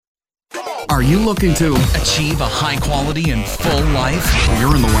Are you looking to achieve a high quality and full life?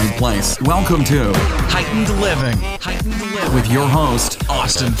 You're in the right place. Welcome to Heightened Living with your host,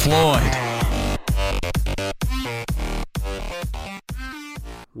 Austin Floyd.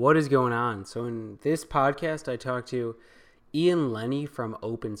 What is going on? So in this podcast, I talked to Ian Lenny from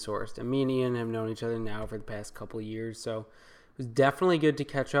Open Sourced. And me and Ian have known each other now for the past couple of years. So it was definitely good to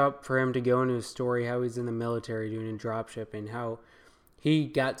catch up, for him to go into his story, how he's in the military doing dropshipping, how he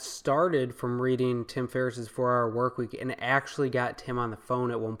got started from reading Tim Ferriss's 4-Hour Workweek and actually got Tim on the phone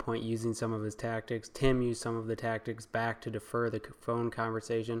at one point using some of his tactics. Tim used some of the tactics back to defer the phone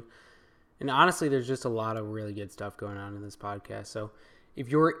conversation. And honestly, there's just a lot of really good stuff going on in this podcast. So if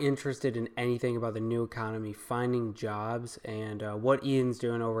you're interested in anything about the new economy, finding jobs, and what Ian's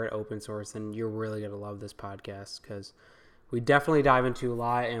doing over at Open Source, then you're really going to love this podcast, because we definitely dive into a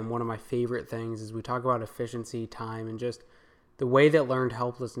lot. And one of my favorite things is we talk about efficiency, time, and just the way that learned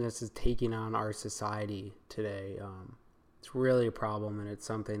helplessness is taking on our society today. It's really a problem, and it's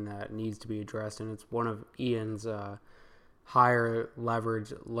something that needs to be addressed. And it's one of Ian's higher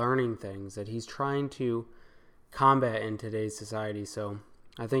leverage learning things that he's trying to combat in today's society. So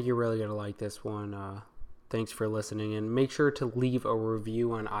I think you're really going to like this one. Thanks for listening, and make sure to leave a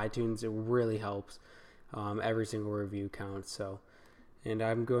review on iTunes. It really helps. Every single review counts. And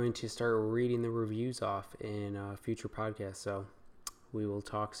I'm going to start reading the reviews off in future podcasts. So we will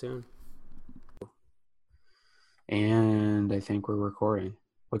talk soon. And I think we're recording.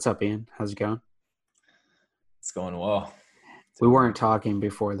 What's up, Ian? How's it going? It's going well. We weren't talking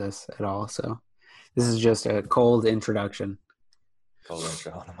before this at all, so this is just a cold introduction. Cold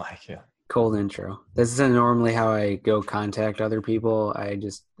intro on the mic, yeah. Cold intro. This isn't normally how I go contact other people.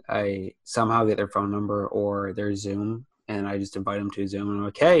 I somehow get their phone number or their Zoom, and I just invite them to Zoom, and I'm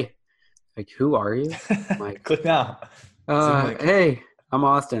like, hey, who are you? I'm like, click now. Hey, I'm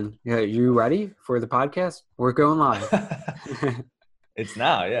Austin. Yeah, you ready for the podcast? We're going live. It's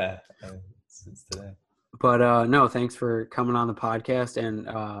now, yeah. It's today. But no, thanks for coming on the podcast. And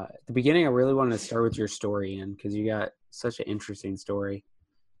at the beginning, I really wanted to start with your story, Ian, because you got such an interesting story.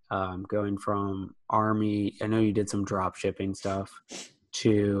 Going from Army, I know you did some drop shipping stuff,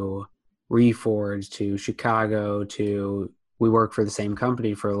 to Reforge, to Chicago, to we worked for the same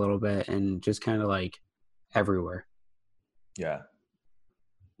company for a little bit, and just kind of like everywhere. Yeah.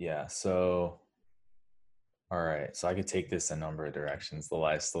 So, all right. So I could take this a number of directions, the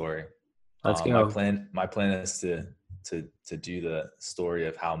life story. Let's go. My plan is to do the story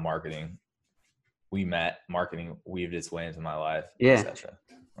of how marketing weaved its way into my life, yeah. etc.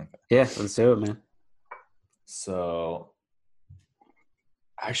 Okay. Yeah, let's do it, man. So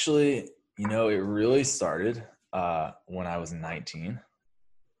actually, it really started when I was 19.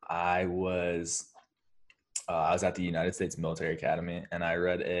 I was at the United States Military Academy, and I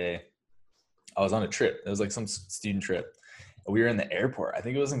was on a trip. It was like some student trip. We were in the airport. I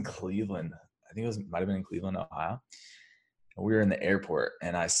think it was in Cleveland. Might have been in Cleveland, Ohio. And we were in the airport,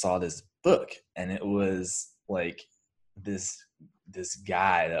 and I saw this book, and it was like this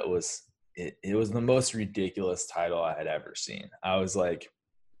guy that was, it was the most ridiculous title I had ever seen. I was like,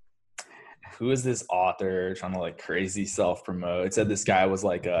 who is this author trying to like crazy self-promote? It said this guy was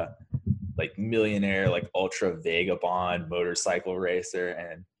like a millionaire, like ultra vagabond motorcycle racer.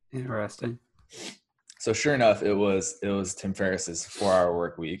 And interesting. So sure enough, it was Tim Ferriss's 4-Hour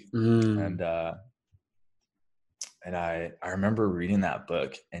Workweek. And I remember reading that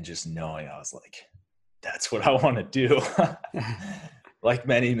book and just knowing, I was like, that's what I want to do. Like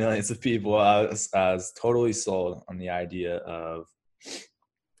many millions of people, I was totally sold on the idea of,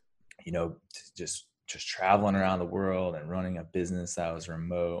 just traveling around the world and running a business that was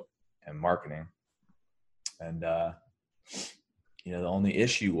remote and marketing. And, the only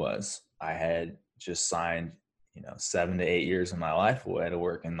issue was I had just signed, 7 to 8 years of my life away to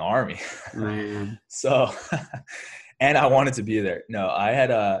work in the Army. Man. So, and I wanted to be there. No, I had,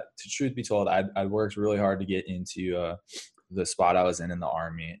 to truth be told, I'd worked really hard to get into the spot I was in the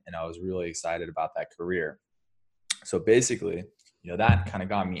Army, and I was really excited about that career. So basically, that kind of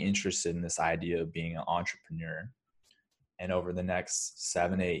got me interested in this idea of being an entrepreneur. And over the next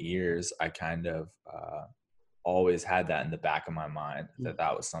 7-8 years, I kind of always had that in the back of my mind,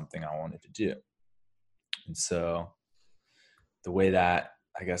 that was something I wanted to do. And so the way that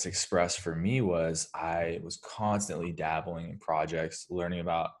I guess expressed for me was I was constantly dabbling in projects, learning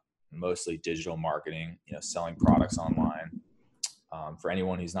about mostly digital marketing, selling products online. For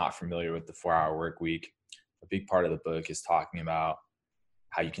anyone who's not familiar with the 4-Hour Workweek, a big part of the book is talking about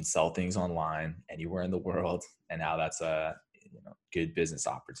how you can sell things online anywhere in the world, and how that's a good business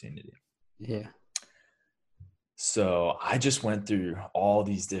opportunity. Yeah. So I just went through all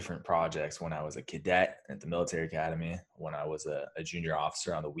these different projects when I was a cadet at the military academy, when I was a junior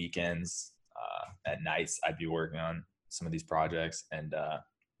officer on the weekends, at nights, I'd be working on some of these projects. And,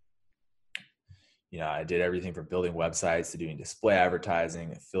 I did everything from building websites to doing display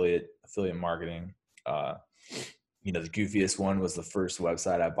advertising, affiliate marketing. The goofiest one was the first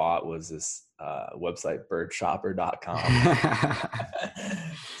website I bought was this website, birdshopper.com.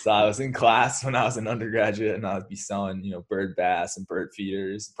 So I was in class when I was an undergraduate, and I'd be selling, bird baths and bird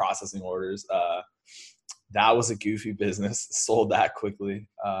feeders, processing orders. That was a goofy business. Sold that quickly.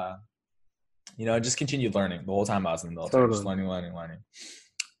 I just continued learning the whole time I was in the military, Just learning.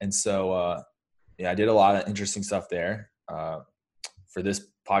 And so, I did a lot of interesting stuff there. For this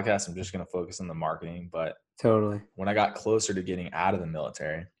podcast, I'm just going to focus on the marketing, but when I got closer to getting out of the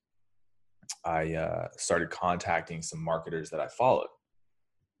military, I started contacting some marketers that I followed.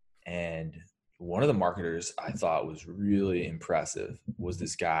 And one of the marketers I thought was really impressive was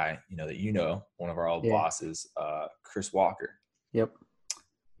this guy, one of our old bosses, Chris Walker. Yep.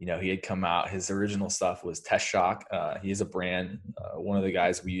 He had come out, his original stuff was Test Shock. He is a brand. One of the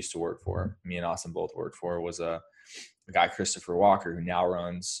guys we used to work for, me and Austin both worked for, was a guy, Christopher Walker, who now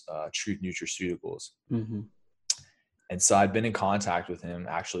runs Truth Nutraceuticals. Mm-hmm. And so I'd been in contact with him,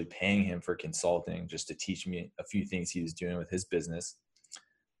 actually paying him for consulting just to teach me a few things he was doing with his business.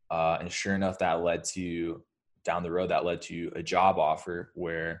 And sure enough, down the road, that led to a job offer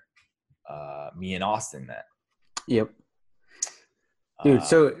where me and Austin met. Yep. Dude,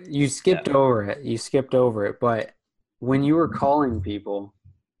 so you skipped over it. But when you were calling people,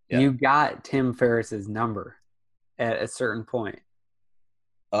 you got Tim Ferriss's number at a certain point.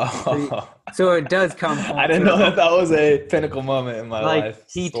 Oh, so it does come. I didn't know that was a pinnacle moment in my life.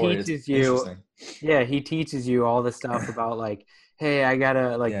 He teaches you. Yeah, he teaches you all the stuff about hey, I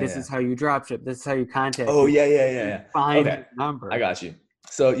gotta this is how you drop ship. This is how you contact. Oh yeah. Find the number. I got you.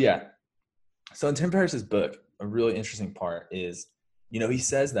 So yeah. So in Tim Ferriss's book, a really interesting part is, he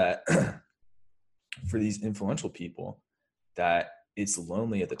says that for these influential people, that it's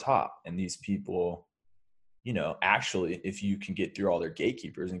lonely at the top, and these people, actually, if you can get through all their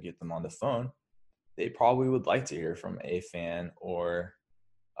gatekeepers and get them on the phone, they probably would like to hear from a fan or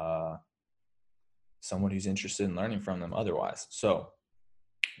someone who's interested in learning from them otherwise. So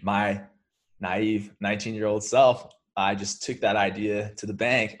my naive 19-year-old self, I just took that idea to the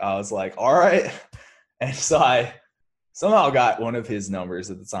bank. I was like, all right. And so I somehow got one of his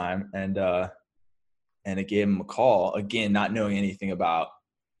numbers at the time, and I gave him a call, again, not knowing anything about,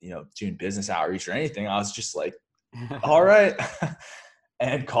 doing business outreach or anything. I was just like, all right,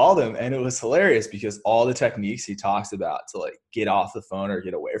 and called him. And it was hilarious because all the techniques he talks about to get off the phone or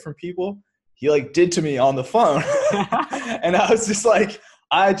get away from people, he did to me on the phone. And I was just like,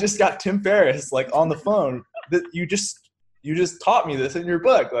 I just got Tim Ferriss on the phone. That you just taught me this in your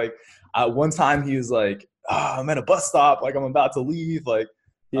book. One time he was like, I'm at a bus stop, I'm about to leave,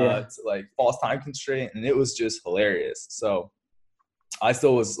 it's false time constraint, and it was just hilarious. So I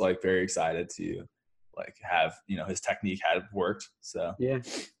still was very excited to have his technique had worked. So yeah,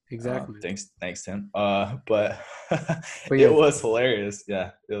 exactly. Thanks Tim. But it was hilarious.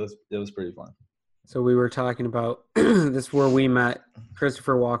 Yeah, it was pretty fun. So we were talking about this is where we met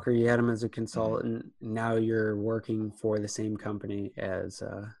Christopher Walker. You had him as a consultant. Now you're working for the same company as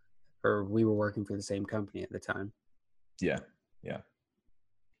or we were working for the same company at the time. Yeah.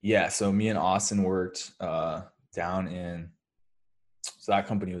 So me and Austin worked down in, so that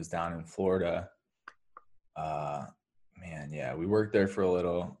company was down in Florida. We worked there for a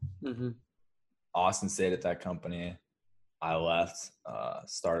little. Mm-hmm. Austin stayed at that company. I left,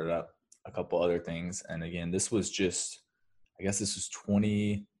 started up a couple other things. And again, this was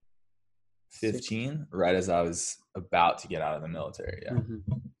 2015, right as I was about to get out of the military. Yeah.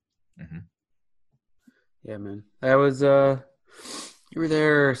 Mm-hmm. Mm-hmm. Yeah, man. That was you were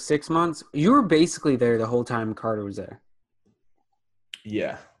there 6 months. You were basically there the whole time Carter was there.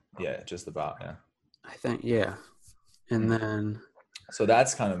 Yeah, just about. Yeah, I think. Yeah, and then so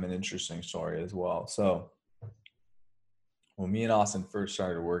that's kind of an interesting story as well. So when me and Austin first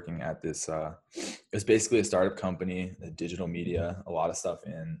started working at this, it was basically a startup company, a digital media, a lot of stuff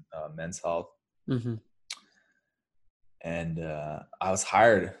in men's health. Mm-hmm. And I was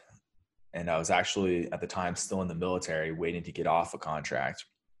hired. And I was actually, at the time, still in the military, waiting to get off a contract.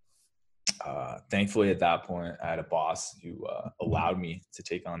 Thankfully, at that point, I had a boss who allowed me to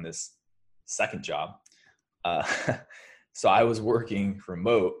take on this second job. So I was working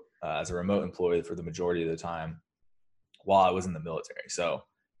remote as a remote employee for the majority of the time while I was in the military. So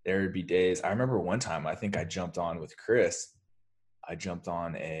there would be days. I remember one time, I think I jumped on with Chris. I jumped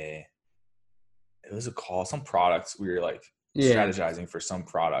on it was a call, some products. We were like Yeah. strategizing for some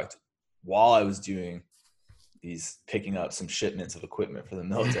product while I was picking up some shipments of equipment for the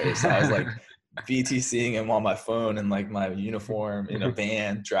military. So I was like VTCing him on my phone and like my uniform in a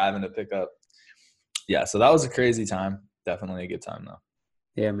van driving to pick up. Yeah. So that was a crazy time. Definitely a good time though.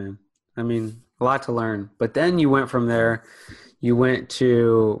 Yeah, man. I mean, a lot to learn. But then you went from there, you went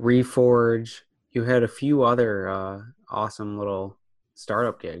to Reforge. You had a few other awesome little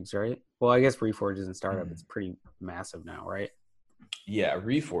startup gigs, right? Well, I guess Reforge isn't startup. It's pretty massive now, right? Yeah,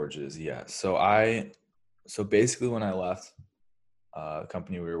 Reforges. Yeah. So basically when I left the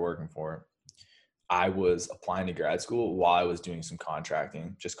company we were working for, I was applying to grad school while I was doing some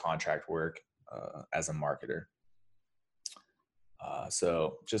contracting, just contract work as a marketer.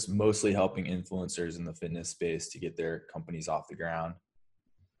 So just mostly helping influencers in the fitness space to get their companies off the ground.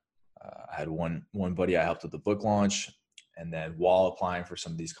 I had one buddy I helped with the book launch. And then while applying for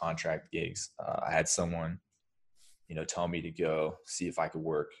some of these contract gigs, I had someone, tell me to go see if I could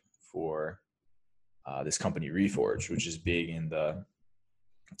work for this company Reforge, which is big in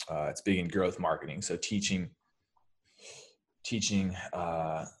it's big in growth marketing. So teaching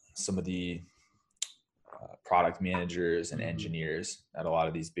some of the product managers and engineers at a lot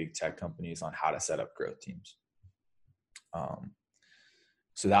of these big tech companies on how to set up growth teams.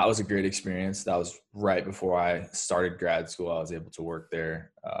 So that was a great experience. That was right before I started grad school. I was able to work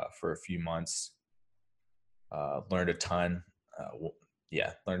there for a few months. Learned a ton.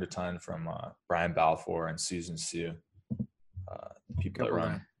 Learned a ton from Brian Balfour and Susan Sue, people that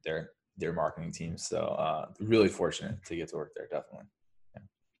run their marketing team. So really fortunate to get to work there, definitely.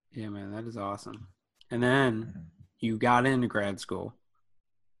 Yeah, man, that is awesome. And then you got into grad school.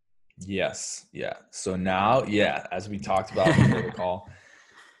 Yes. Yeah. So now, as we talked about before the call,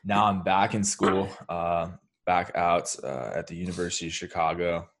 now I'm back in school, back out at the University of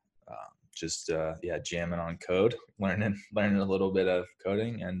Chicago, jamming on code, learning a little bit of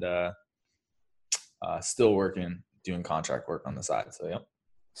coding, and still doing contract work on the side. So, yep.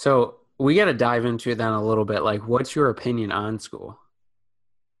 So we got to dive into it then a little bit. Like, what's your opinion on school?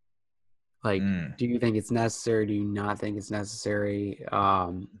 Like, do you think it's necessary? Do you not think it's necessary?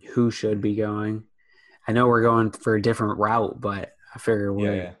 Who should be going? I know we're going for a different route, but I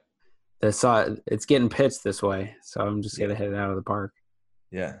figure it's getting pitched this way. So I'm just going to hit it out of the park.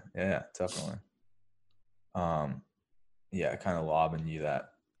 Yeah, definitely. Kind of lobbing you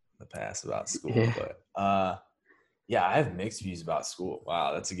that in the past about school, but I have mixed views about school.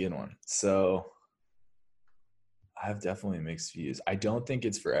 Wow, that's a good one. So I have definitely mixed views. I don't think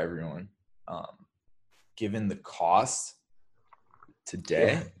it's for everyone. Given the cost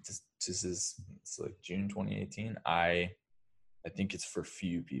today, it's like June 2018. I think it's for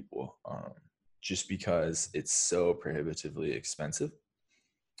few people, just because it's so prohibitively expensive.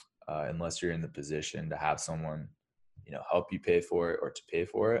 Unless you're in the position to have someone, help you pay for it or to pay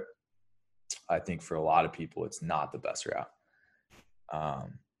for it. I think for a lot of people, it's not the best route.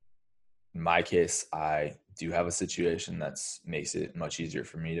 In my case, I do have a situation that makes it much easier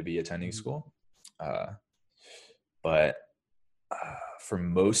for me to be attending school. But for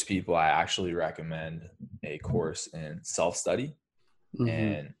most people, I actually recommend a course in self-study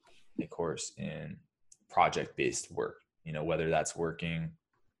and a course in project-based work, whether that's working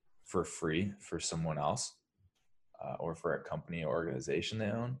for free for someone else or for a company or organization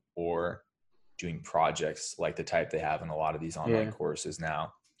they own, or doing projects like the type they have in a lot of these online courses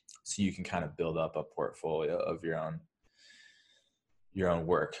now. So you can kind of build up a portfolio of your own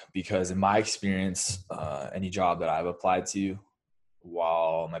work. Because in my experience, any job that I've applied to,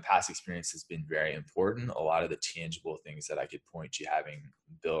 while my past experience has been very important, a lot of the tangible things that I could point to having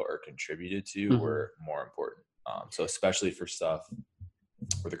built or contributed to were more important. So especially for stuff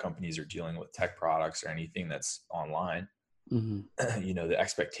where the companies are dealing with tech products or anything that's online, the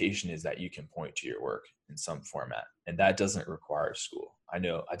expectation is that you can point to your work in some format, and that doesn't require school. I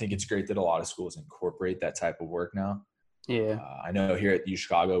think it's great that a lot of schools incorporate that type of work now. I know here at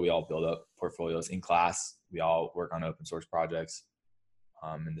UChicago, we all build up portfolios in class. We all work on open source projects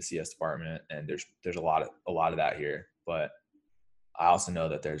in the CS department, and there's a lot of that here. But I also know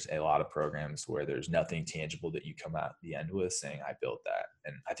that there's a lot of programs where there's nothing tangible that you come out the end with saying I built that,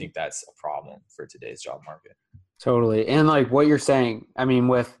 and I think that's a problem for today's job market. Totally. And like what you're saying, I mean,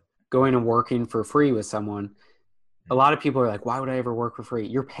 with going and working for free with someone, a lot of people are like, why would I ever work for free?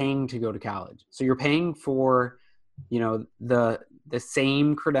 You're paying to go to college. So you're paying for, the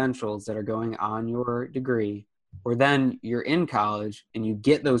same credentials that are going on your degree, or then you're in college and you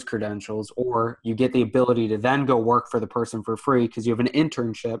get those credentials, or you get the ability to then go work for the person for free because you have an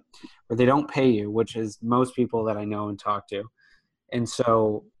internship where they don't pay you, which is most people that I know and talk to. And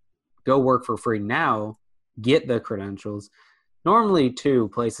so go work for free now, get the credentials. Normally, too,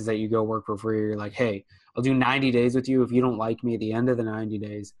 places that you go work for free, you're like, hey, I'll do 90 days with you. If you don't like me at the end of the 90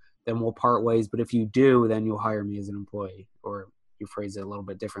 days, then we'll part ways. But if you do, then you'll hire me as an employee. Or you phrase it a little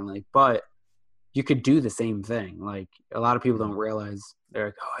bit differently. But you could do the same thing. Like, a lot of people don't realize, they're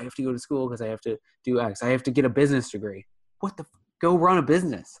like, oh, I have to go to school because I have to do X. I have to get a business degree. What the go run a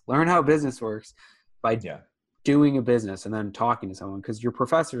business. Learn how business works by doing a business and then talking to someone, because your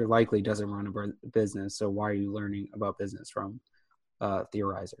professor likely doesn't run a business. So why are you learning about business from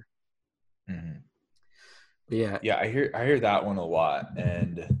Theorizer? Mm-hmm. Yeah. I hear that one a lot.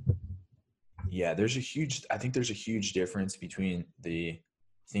 And yeah, I think there's a huge difference between the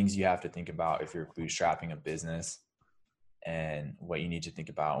things you have to think about if you're bootstrapping a business and what you need to think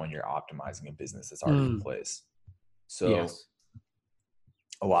about when you're optimizing a business that's already in place. So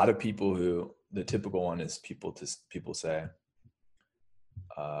a lot of people the typical one is people say,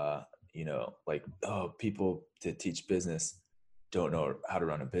 like, oh, people that teach business don't know how to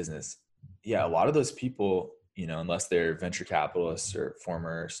run a business. Yeah. A lot of those people, unless they're venture capitalists or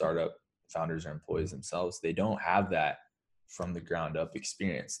former startup founders or employees themselves, they don't have that from the ground up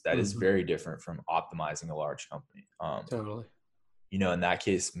experience. That is very different from optimizing a large company. Totally. In that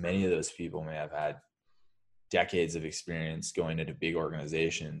case, many of those people may have had decades of experience going into big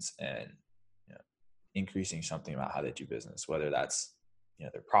organizations and increasing something about how they do business, whether that's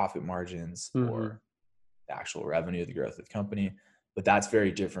their profit margins or the actual revenue, the growth of the company. But that's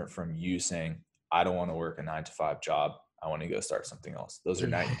very different from you saying, I don't want to work a 9-to-5 job. I want to go start something else. Those are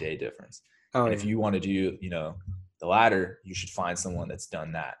night and day difference. If you want to do the latter, you should find someone that's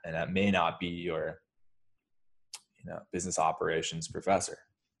done that, and that may not be your business operations professor.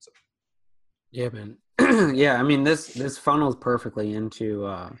 So yeah, man. Yeah, I mean, this funnels perfectly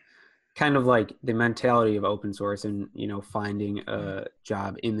into kind of like the mentality of open source and finding a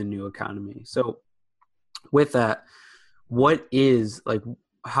job in the new economy. So with that, what is, like,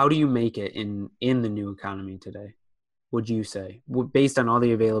 how do you make it in the new economy today, would you say, based on all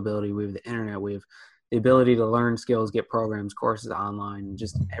the availability? We have the internet, we have the ability to learn skills, get programs, courses online,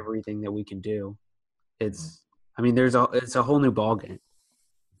 just everything that we can do. It's a whole new ballgame.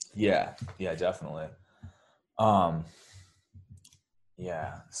 Yeah, definitely. So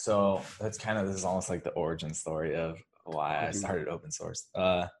this is almost like the origin story of why I started open source.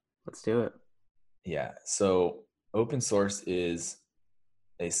 Let's do it. Yeah. So open source is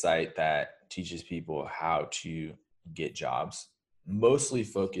a site that teaches people how to get jobs, mostly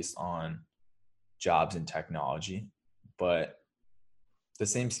focused on jobs in technology, but the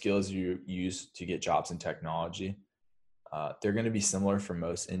same skills you use to get jobs in technology, they're going to be similar for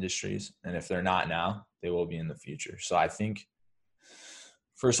most industries. And if they're not now, they will be in the future. So I think,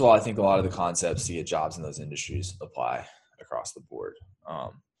 first of all, a lot of the concepts to get jobs in those industries apply across the board.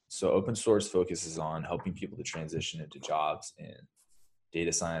 So open source focuses on helping people to transition into jobs in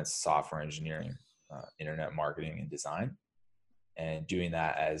data science, software engineering, internet marketing, and design, and doing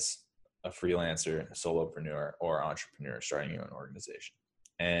that as a freelancer, a solopreneur, or entrepreneur starting your own organization.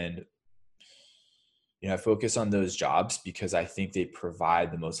 And I focus on those jobs because I think they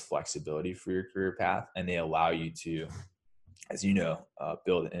provide the most flexibility for your career path, and they allow you to, as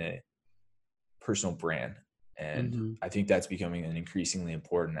build a personal brand. And I think that's becoming an increasingly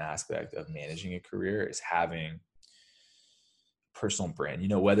important aspect of managing a career, is having personal brand,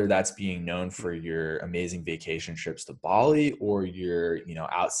 whether that's being known for your amazing vacation trips to Bali or your,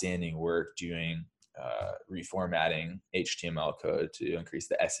 outstanding work doing reformatting HTML code to increase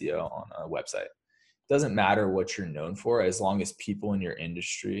the SEO on a website. It doesn't matter what you're known for, as long as people in your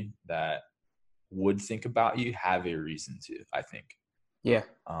industry that would think about you have a reason to, I think. Yeah.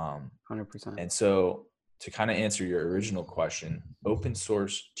 100%. And so to kind of answer your original question, open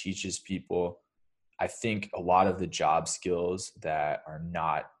source teaches people, I think, a lot of the job skills that are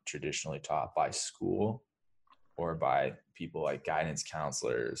not traditionally taught by school or by people like guidance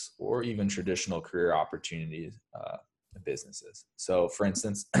counselors or even traditional career opportunities businesses. So for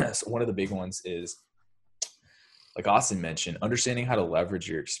instance, one of the big ones is, like Austin mentioned, understanding how to leverage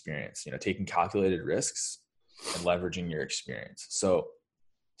your experience, taking calculated risks and leveraging your experience. So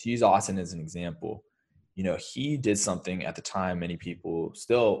to use Austin as an example, he did something at the time many people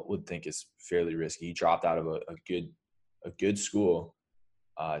still would think is fairly risky. He dropped out of a good school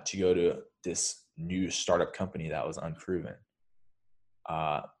to go to this new startup company that was unproven.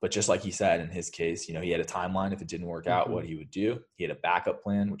 But just like he said, in his case, he had a timeline. If it didn't work out, what he would do. He had a backup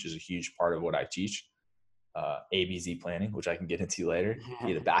plan, which is a huge part of what I teach. ABZ planning, which I can get into later.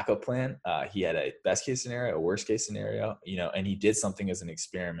 He had a backup plan. He had a best case scenario, a worst case scenario, and he did something as an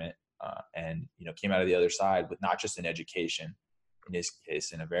experiment, and came out of the other side with not just an education, in this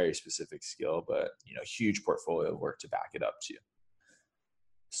case, in a very specific skill, but, huge portfolio of work to back it up too.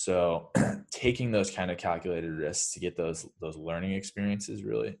 So taking those kind of calculated risks to get those learning experiences,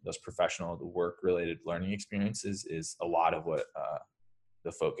 really those professional work related learning experiences, is a lot of what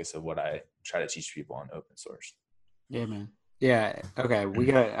the focus of what I try to teach people on open source. Yeah, man. Yeah. Okay.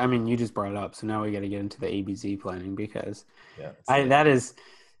 You just brought it up. So now we got to get into the ABZ planning, because that is,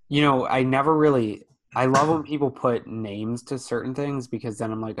 I love when people put names to certain things, because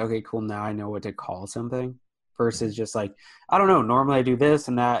then I'm like, okay, cool. Now I know what to call something, versus just like, I don't know, normally I do this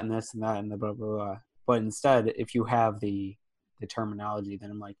and that and this and that and the blah, blah, blah. But instead, if you have the terminology, then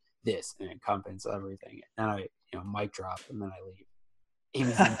I'm like, this, and it encompasses everything. And I, mic drop, and then I leave.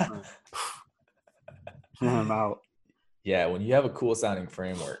 And I'm out. Yeah, when you have a cool sounding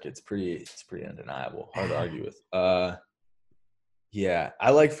framework, it's pretty undeniable. Hard to argue with. Yeah,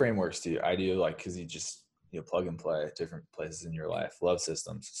 I like frameworks too. I do, like, because you just plug and play at different places in your life. Love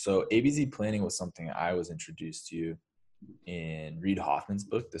systems. So ABZ planning was something I was introduced to in Reid Hoffman's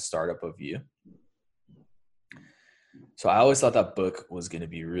book, The Startup of You. So I always thought that book was going to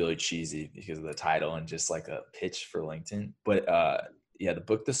be really cheesy because of the title and just like a pitch for LinkedIn. But the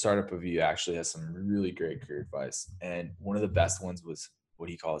book, The Startup of You, actually has some really great career advice. And one of the best ones was what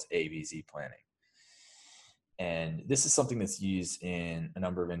he calls ABZ planning. And this is something that's used in a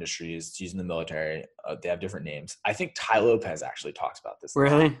number of industries. It's used in the military. They have different names. I think Tai Lopez actually talks about this,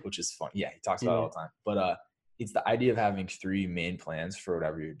 really, which is fun. Yeah, he talks about it all the time. But it's the idea of having 3 main plans for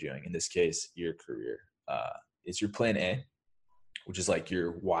whatever you're doing. In this case, your career. It's your plan A, which is like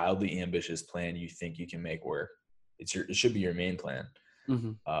your wildly ambitious plan you think you can make work. It should be your main plan.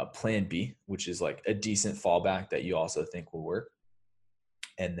 Mm-hmm. Plan B, which is like a decent fallback that you also think will work.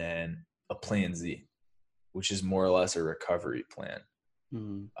 And then a plan Z, which is more or less a recovery plan.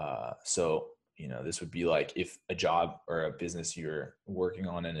 Mm-hmm. So, this would be like if a job or a business you're working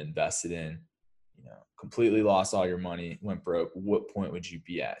on and invested in, completely lost all your money, went broke, what point would you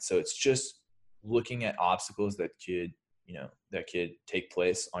be at? So it's just looking at obstacles that could take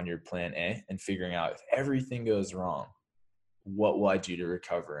place on your plan A and figuring out, if everything goes wrong, what will I do to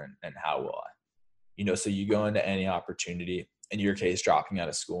recover, and how will I? So you go into any opportunity, in your case, dropping out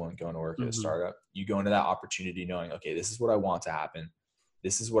of school and going to work at a startup, you go into that opportunity knowing, okay, this is what I want to happen.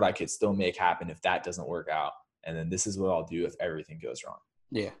 This is what I could still make happen if that doesn't work out. And then this is what I'll do if everything goes wrong.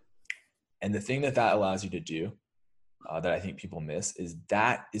 Yeah. And the thing that allows you to do that I think people miss is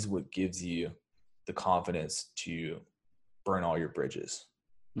that is what gives you the confidence to burn all your bridges,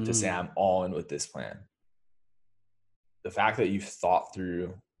 to say, I'm all in with this plan. The fact that you've thought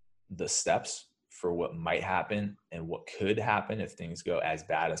through the steps for what might happen and what could happen if things go as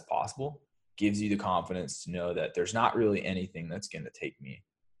bad as possible gives you the confidence to know that there's not really anything that's going to take me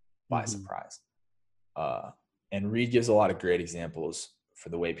by surprise. And Reid gives a lot of great examples for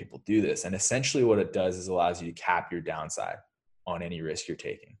the way people do this. And essentially what it does is allows you to cap your downside on any risk you're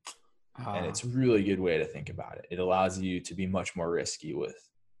taking. And it's a really good way to think about it. It allows you to be much more risky with,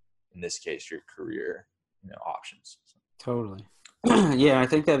 in this case, your career, options. Totally. Yeah, I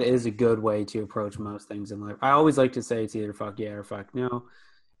think that is a good way to approach most things in life. I always like to say it's either fuck yeah or fuck no.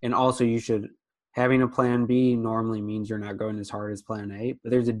 And also having a plan B normally means you're not going as hard as plan A.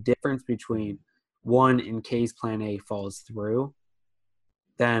 But there's a difference between one, in case plan A falls through,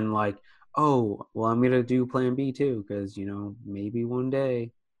 then like, oh, well, I'm going to do plan B too, because, maybe one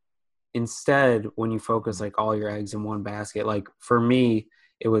day. Instead, when you focus like all your eggs in one basket, like for me,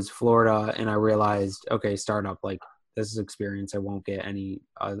 it was Florida, and I realized, okay, startup, like this is experience I won't get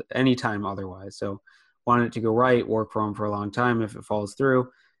any time otherwise. So wanted it to go right, work for them for a long time. If it falls through,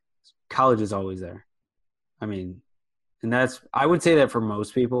 college is always there. I mean, and I would say that for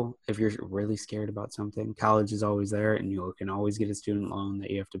most people, if you're really scared about something, college is always there, and you can always get a student loan that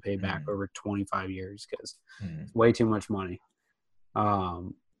you have to pay back over 25 years because it's way too much money.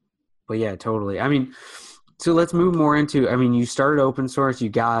 But yeah, totally. I mean, so let's move more into, you started open source, you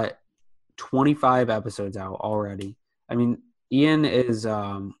got 25 episodes out already. I mean, Ian is,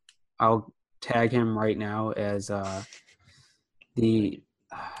 I'll tag him right now as do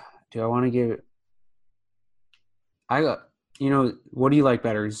I want to give, what do you like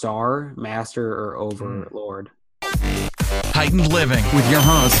better, czar, master, or overlord? Heightened Living with your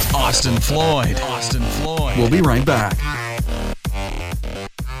host, Austin Floyd. We'll be right back.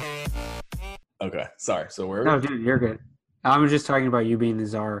 Okay, sorry. So where? No, dude, you're good. I'm just talking about you being the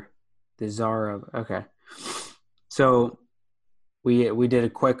czar of. Okay, so we did a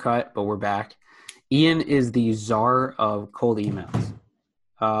quick cut, but we're back. Ian is the czar of cold emails.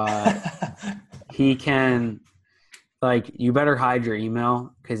 He can, like, you better hide your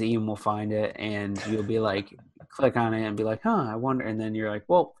email because Ian will find it, and you'll be like, click on it and be like, I wonder. And then you're like,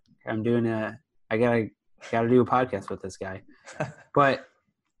 well, I gotta do a podcast with this guy. But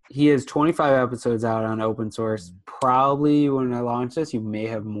he has 25 episodes out on open source. Probably when I launch this, you may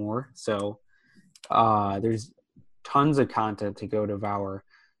have more. So there's tons of content to go devour.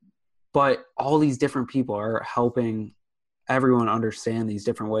 But all these different people are helping everyone understand these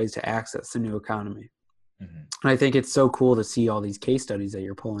different ways to access the new economy. Mm-hmm. And I think it's so cool to see all these case studies that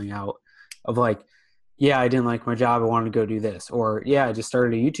you're pulling out of like, yeah, I didn't like my job. I wanted to go do this. Or, yeah, I just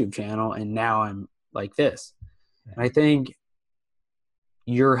started a YouTube channel and now I'm like this. Mm-hmm. And I think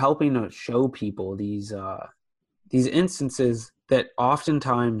you're helping to show people these instances that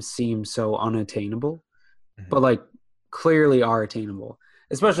oftentimes seem so unattainable, mm-hmm. but like clearly are attainable.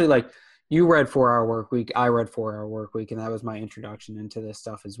 Especially like you read 4 Hour Workweek, I read 4 Hour Workweek, and that was my introduction into this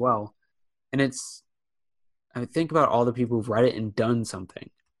stuff as well. And I think about all the people who've read it and done something.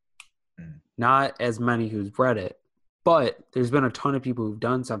 Not as many who've read it, but there's been a ton of people who've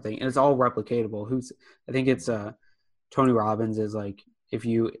done something, and it's all replicatable. I think it's Tony Robbins is like, if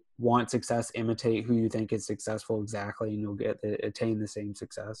you want success, imitate who you think is successful exactly, and you'll attain the same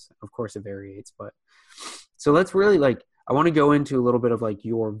success. Of course, it varies, but so let's really like, I want to go into a little bit of like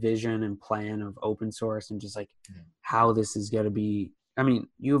your vision and plan of open source and just like how this is going to be. I mean,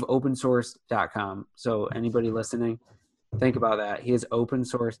 you have opensource.com. So anybody listening, think about that. He has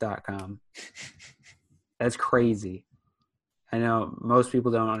opensource.com. That's crazy. I know most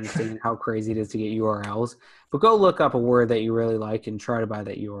people don't understand how crazy it is to get URLs, but go look up a word that you really like and try to buy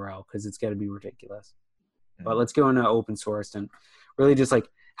that URL because it's got to be ridiculous. But let's go into open source and really just like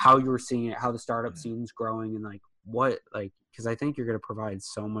how you're seeing it, how the startup scene's growing, and like what, like, because I think you're going to provide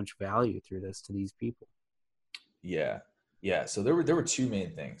so much value through this to these people. Yeah. So there were two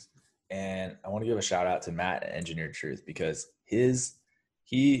main things, and I want to give a shout out to Matt at Engineered Truth because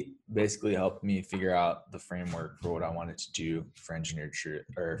he basically helped me figure out the framework for what I wanted to do for Engineered Truth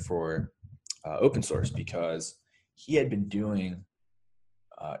or for open source, because he had been doing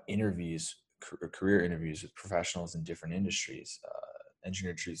career interviews with professionals in different industries.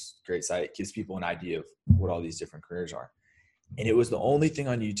 Engineered Truth's great site, gives people an idea of what all these different careers are. And it was the only thing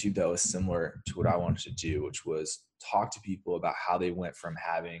on YouTube that was similar to what I wanted to do, which was talk to people about how they went from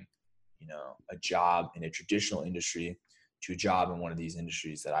having, a job in a traditional industry to a job in one of these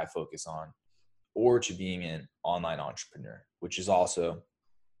industries that I focus on, or to being an online entrepreneur, which is also,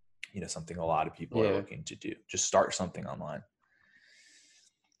 something a lot of people are looking to do. Just start something online.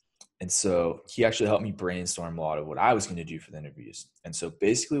 And so he actually helped me brainstorm a lot of what I was going to do for the interviews. And so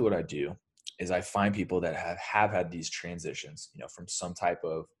basically what I do is I find people that have had these transitions, from some type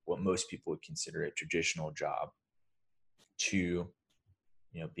of what most people would consider a traditional job to,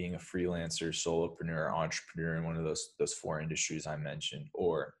 being a freelancer, solopreneur, entrepreneur in one of those 4 industries I mentioned,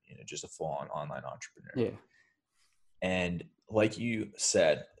 or, just a full-on online entrepreneur. Yeah. And like you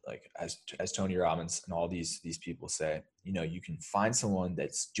said, like as Tony Robbins and all these people say, you can find someone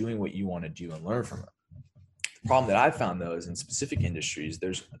that's doing what you want to do and learn from them. The problem that I've found though is in specific industries,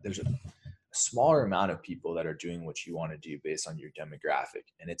 there's a smaller amount of people that are doing what you want to do based on your demographic.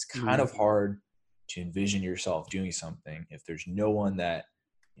 And it's kind of hard to envision yourself doing something if there's no one that,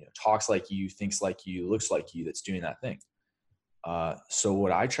 talks like you, thinks like you, looks like you, that's doing that thing. So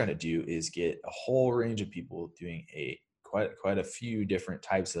what I try to do is get a whole range of people doing quite a few different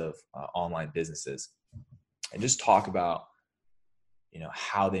types of online businesses, and just talk about,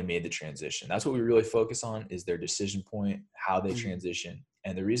 how they made the transition. That's what we really focus on, is their decision point, how they transition.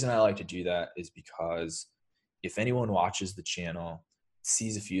 And the reason I like to do that is because if anyone watches the channel,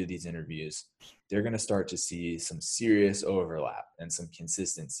 sees a few of these interviews, they're going to start to see some serious overlap and some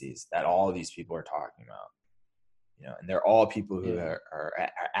consistencies that all of these people are talking about. And they're all people who are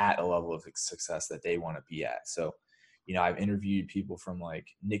at a level of success that they want to be at. So, I've interviewed people from like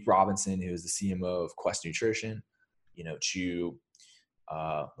Nick Robinson, who is the CMO of Quest Nutrition, to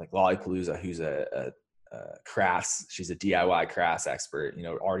like Lollapalooza, who's a crafts. She's a DIY crafts expert,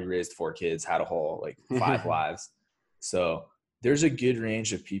 already raised 4 kids, had a whole like 5 lives. So there's a good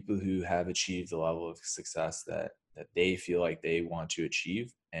range of people who have achieved the level of success that they feel like they want to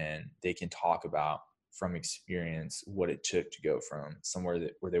achieve, and they can talk about from experience what it took to go from somewhere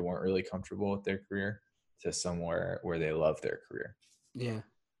where they weren't really comfortable with their career to somewhere where they love their career. Yeah.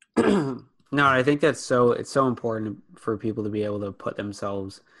 No, I think it's so important for people to be able to put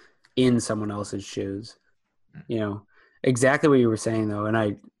themselves in someone else's shoes. Exactly what you were saying though. And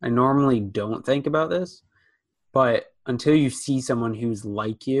I normally don't think about this, but until you see someone who's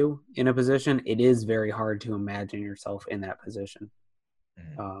like you in a position, it is very hard to imagine yourself in that position.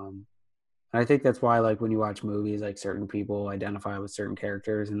 And I think that's why, like, when you watch movies, like, certain people identify with certain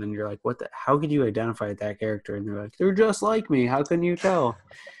characters, and then you're like, how could you identify with that character? And they're like, they're just like me. How can you tell?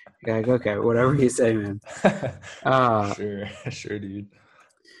 You're like, okay, whatever you say, man. Sure, dude.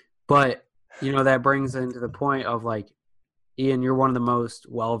 But, that brings into the point of, like, Ian, you're one of the most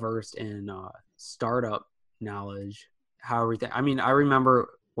well-versed in startup knowledge. How everything. I mean, I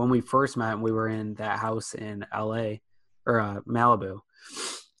remember when we first met, we were in that house in LA or Malibu.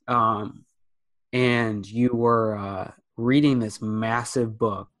 And you were reading this massive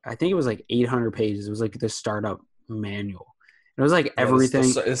book. I think it was like 800 pages. It was like the startup manual. It was like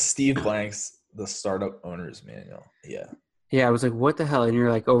everything. It's Steve Blank's The Startup Owner's Manual. Yeah. Yeah, I was like, what the hell? And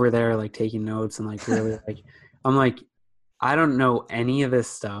you're like over there, like taking notes and like really like, I'm like, I don't know any of this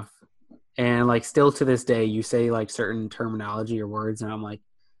stuff. And like still to this day, you say like certain terminology or words, and I'm like,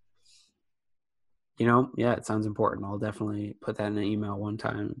 yeah, it sounds important. I'll definitely put that in an email one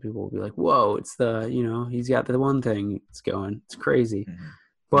time. People will be like, whoa, it's he's got the one thing it's going. It's crazy. Mm-hmm.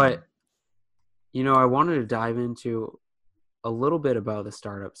 But, I wanted to dive into a little bit about the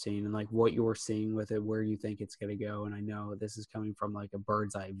startup scene and like what you're seeing with it, where you think it's going to go. And I know this is coming from like a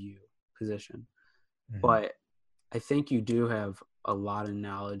bird's eye view position, but I think you do have a lot of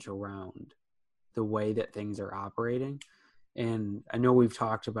knowledge around the way that things are operating. And I know we've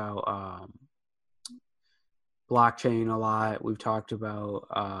talked about blockchain a lot. We've talked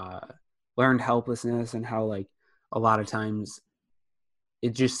about learned helplessness and how like a lot of times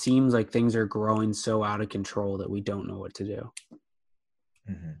it just seems like things are growing so out of control that we don't know what to do.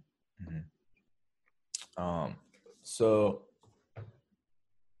 So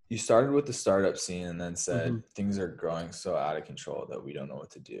you started with the startup scene and then said things are growing so out of control that we don't know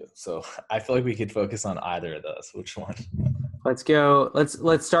what to do. So I feel like we could focus on either of those. Which one? Let's go.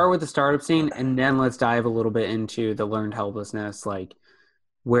 Let's start with the startup scene, and then let's dive a little bit into the learned helplessness, like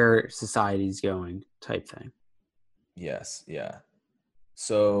where society's going type thing. Yes. Yeah.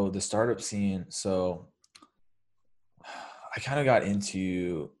 So the startup scene. So I kind of got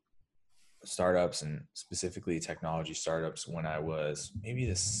into startups and specifically technology startups when I was maybe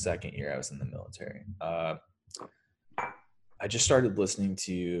the second year I was in the military. I just started listening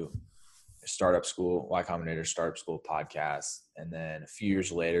to Startup School, Y Combinator Startup School podcast. And then a few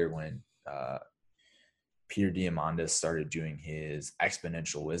years later when Peter Diamandis started doing his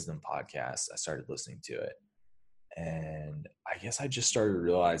Exponential Wisdom podcast, I started listening to it. And I guess I just started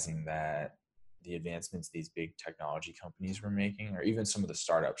realizing that the advancements these big technology companies were making, or even some of the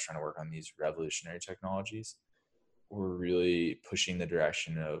startups trying to work on these revolutionary technologies, were really pushing the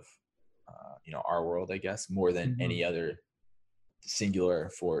direction of, our world, I guess, more than any other singular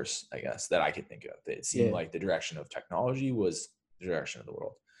force, I guess, that I could think of. It seemed like the direction of technology was the direction of the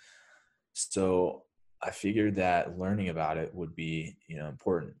world. So I figured that learning about it would be,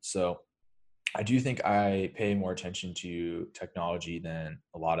 important. So I do think I pay more attention to technology than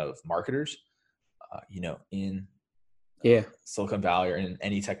a lot of marketers, in Silicon Valley or in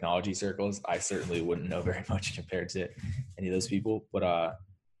any technology circles. I certainly wouldn't know very much compared to any of those people. But,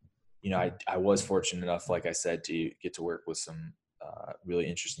 I was fortunate enough, like I said, to get to work with some really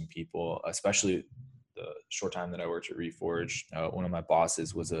interesting people, especially the short time that I worked at Reforge. One of my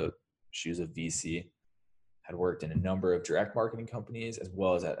bosses she was a VC, had worked in a number of direct marketing companies as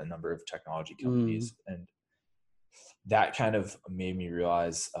well as at a number of technology companies. And that kind of made me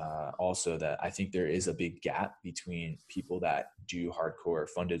realize also that I think there is a big gap between people that do hardcore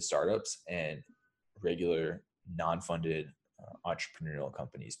funded startups and regular non-funded entrepreneurial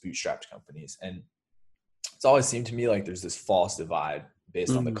companies, bootstrapped companies. And it's always seemed to me like there's this false divide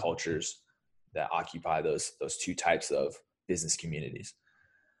based on the cultures that occupy those two types of business communities.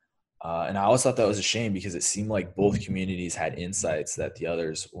 And I always thought that was a shame because it seemed like both communities had insights that the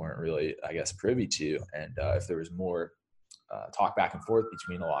others weren't really, I guess, privy to. And if there was more talk back and forth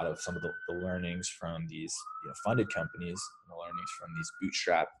between a lot of some of the learnings from these funded companies and the learnings from these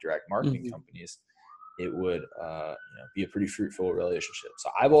bootstrap direct marketing companies, it would be a pretty fruitful relationship. So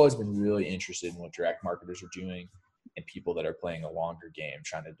I've always been really interested in what direct marketers are doing and people that are playing a longer game,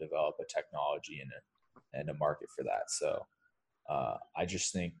 trying to develop a technology and a market for that. So I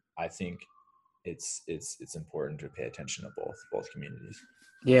think it's important to pay attention to both communities.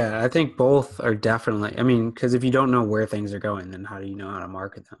 Yeah, I think both are definitely. I mean, because if you don't know where things are going, then how do you know how to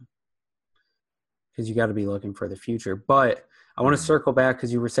market them? Because you got to be looking for the future. But I want to circle back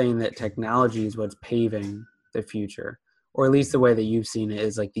because you were saying that technology is what's paving the future, or at least the way that you've seen it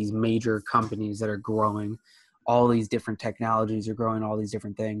is like these major companies that are growing, all these different technologies are growing, all these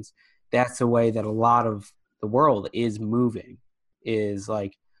different things. That's the way that a lot of the world is moving. Is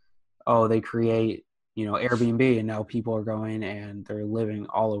like, oh, they create Airbnb, and now people are going and they're living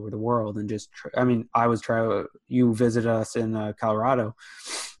all over the world and just, you visited us in Colorado.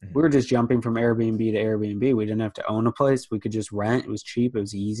 We were just jumping from Airbnb to Airbnb. We didn't have to own a place. We could just rent. It was cheap. It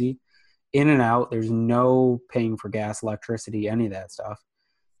was easy. In and out. There's no paying for gas, electricity, any of that stuff.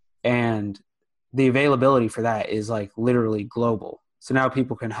 And the availability for that is like literally global. So now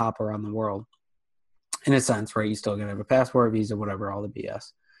people can hop around the world in a sense, right? You still got to have a passport, visa, whatever, all the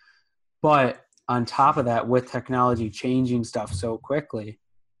BS. But on top of that, with technology changing stuff so quickly,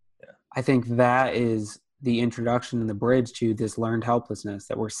 I think that is the introduction and the bridge to this learned helplessness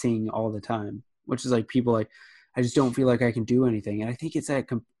that we're seeing all the time, which is like people like, I just don't feel like I can do anything. And I think it's that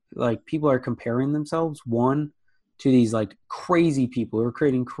like people are comparing themselves, one, to these like crazy people who are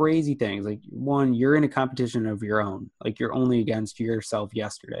creating crazy things. Like, one, you're in a competition of your own. Like, you're only against yourself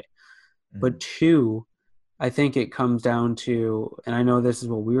yesterday. But two, I think it comes down to, and I know this is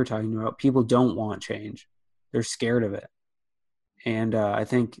what we were talking about, people don't want change. They're scared of it. And I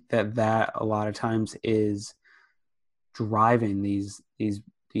think that a lot of times is driving these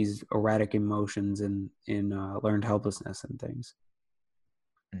erratic emotions in learned helplessness and things.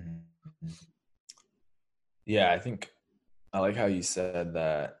 Yeah, I think I like how you said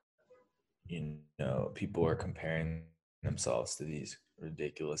that, people are comparing themselves to these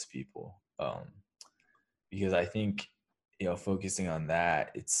ridiculous people. Because I think, focusing on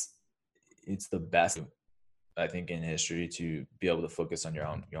that, it's the best, I think, in history to be able to focus on your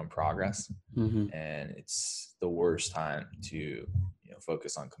own progress. And it's the worst time to,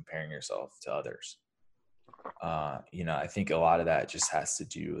 focus on comparing yourself to others. I think a lot of that just has to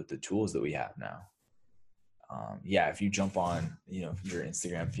do with the tools that we have now. If you jump on, your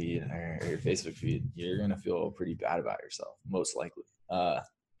Instagram feed or your Facebook feed, you're going to feel pretty bad about yourself, most likely.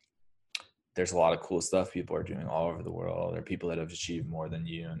 There's a lot of cool stuff people are doing all over the world. There are people that have achieved more than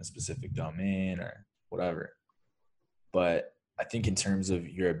you in a specific domain or whatever. But I think in terms of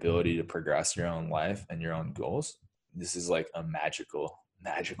your ability to progress your own life and your own goals, this is like a magical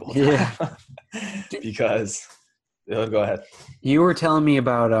time. Because go ahead. You were telling me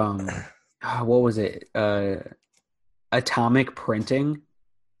about what was it? Atomic printing.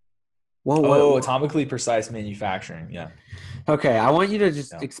 Atomically precise manufacturing. Yeah. Okay, I want you to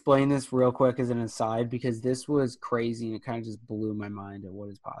just explain this real quick as an aside, because this was crazy and it kind of just blew my mind at what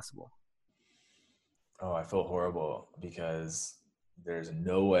is possible. Oh, I feel horrible because there's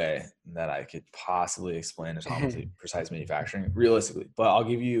no way that I could possibly explain atomically precise manufacturing realistically, but I'll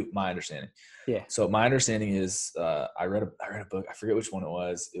give you my understanding. Yeah. So my understanding is, I read a book. I forget which one it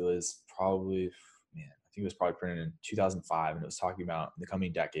was. It was probably, I think it was probably printed in 2005, and it was talking about in the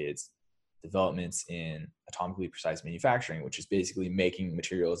coming decades, developments in atomically precise manufacturing, which is basically making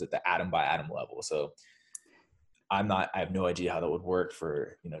materials at the atom by atom level. So I have no idea how that would work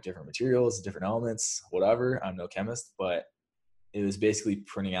for, different materials, different elements, whatever. I'm no chemist, but it was basically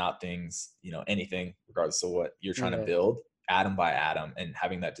printing out things, anything, regardless of what you're trying to build, atom by atom, and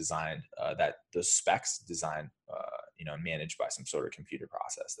having that designed, that the specs designed, managed by some sort of computer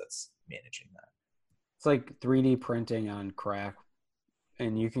process that's managing that. It's like 3D printing on crack,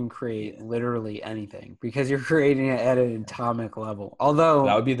 and you can create literally anything because you're creating it at an atomic level. Although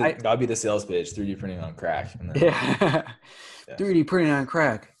that would be the sales page: 3D printing on crack. And then, 3D printing on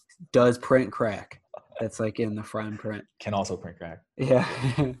crack does print crack. That's like in the fine print. Can also print crack. Yeah,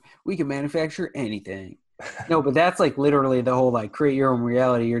 we can manufacture anything. No, but that's like literally the whole like create your own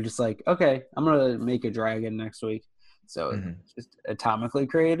reality. You're just like, okay, I'm gonna make a dragon next week, so just atomically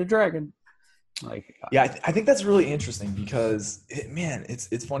create a dragon. Like, I think that's really interesting because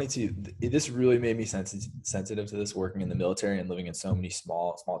it's funny too. This really made me sensitive to this, working in the military and living in so many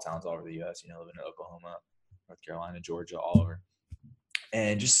small towns all over the U.S. Living in Oklahoma, North Carolina, Georgia, all over,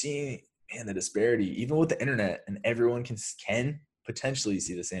 and just seeing the disparity, even with the internet, and everyone can potentially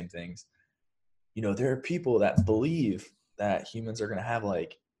see the same things. There are people that believe that humans are going to have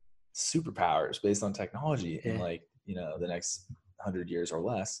like superpowers based on technology in like the next 100 years or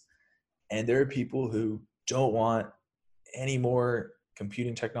less. And there are people who don't want any more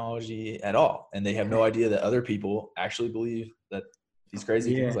computing technology at all. And they have no idea that other people actually believe that these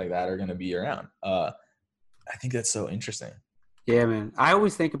crazy things like that are going to be around. I think that's so interesting. Yeah, man. I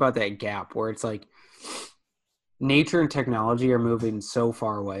always think about that gap where it's like nature and technology are moving so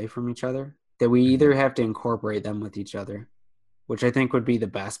far away from each other that we either have to incorporate them with each other, which I think would be the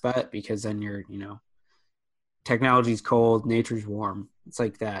best bet, because then technology's cold, nature's warm. It's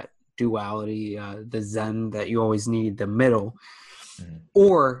like that duality, the zen that you always need, the middle.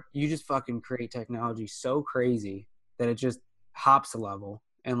 Or you just fucking create technology so crazy that it just hops a level,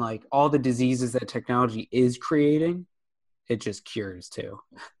 and like all the diseases that technology is creating, it just cures too.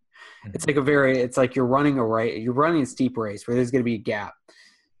 It's like it's like you're running a steep race where there's going to be a gap.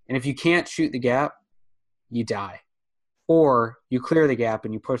 And if you can't shoot the gap, you die. Or you clear the gap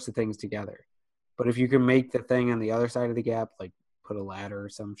and you push the things together. But if you can make the thing on the other side of the gap, like put a ladder or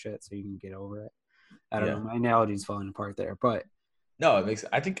some shit so you can get over it. I don't know. My analogy's falling apart there, but no, it makes.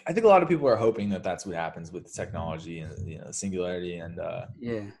 I think a lot of people are hoping that that's what happens with technology and singularity and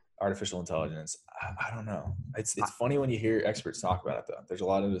artificial intelligence. I don't know. It's funny when you hear experts talk about it though. There's a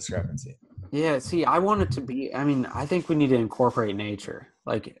lot of discrepancy. Yeah. See, I want it to be. I mean, I think we need to incorporate nature,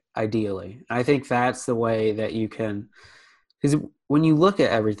 like ideally. I think that's the way that you can. Because when you look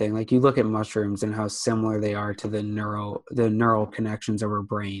at everything, like you look at mushrooms and how similar they are to the neural connections of our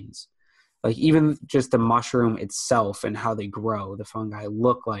brains. Like even just the mushroom itself and how they grow, the fungi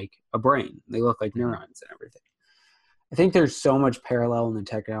look like a brain. They look like neurons and everything. I think there's so much parallel in the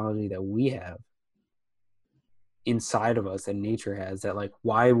technology that we have inside of us that nature has that, like,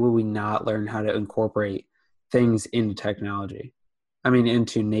 why would we not learn how to incorporate things into technology? I mean,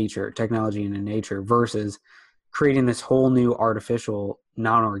 into nature, technology into nature versus creating this whole new artificial,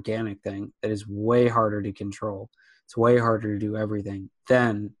 non-organic thing that is way harder to control. It's way harder to do everything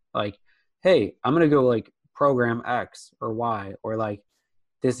than like, hey, I'm going to go like program X or Y, or like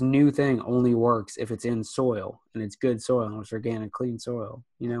this new thing only works if it's in soil and it's good soil and it's organic, clean soil,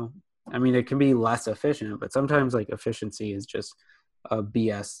 you know? I mean, it can be less efficient, but sometimes like efficiency is just a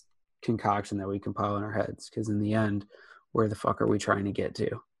BS concoction that we compile in our heads. Cause in the end, where the fuck are we trying to get to?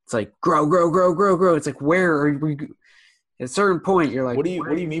 It's like grow. It's like, where are we? At a certain point, you're like, what do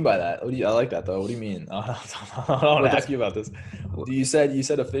you mean by that? I like that though. What do you mean? I want to ask you about this. You said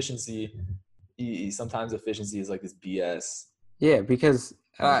efficiency. Sometimes efficiency is like this BS. Yeah, because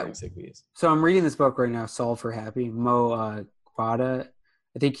so I'm reading this book right now, Solve for Happy. Mo Gauda,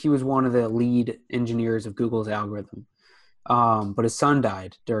 I think he was one of the lead engineers of Google's algorithm. But his son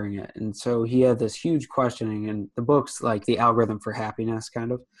died during it, and so he had this huge questioning. And the book's like the algorithm for happiness,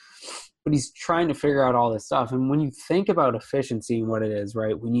 kind of. But he's trying to figure out all this stuff. And when you think about efficiency and what it is,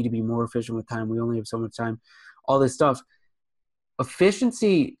 right? We need to be more efficient with time. We only have so much time. All this stuff.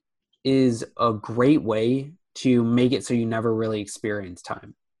 Efficiency is a great way to make it so you never really experience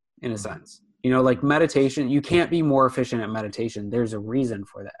time, in a sense. You know, like meditation, you can't be more efficient at meditation. There's a reason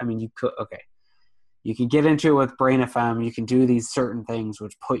for that. I mean, you could, okay. You can get into it with Brain FM. You can do these certain things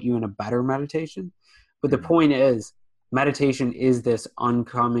which put you in a better meditation. But the point is, meditation is this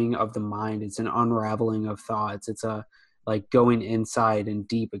uncoming of the mind. It's an unraveling of thoughts. It's a like going inside and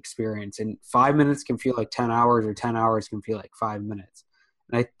deep experience. And 5 minutes can feel like 10 hours, or 10 hours can feel like 5 minutes.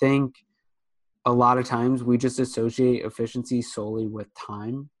 And I think a lot of times we just associate efficiency solely with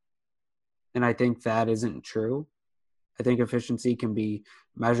time. And I think that isn't true. I think efficiency can be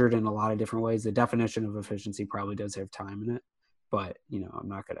measured in a lot of different ways. The definition of efficiency probably does have time in it, but you know, I'm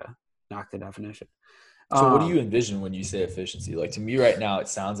not going to knock the definition. So what do you envision when you say efficiency? Like to me right now, it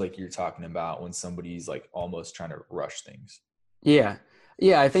sounds like you're talking about when somebody's like almost trying to rush things. Yeah.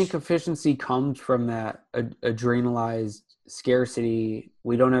 I think efficiency comes from that adrenalized scarcity.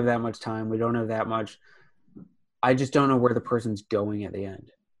 We don't have that much time. We don't have that much. I just don't know where the person's going at the end,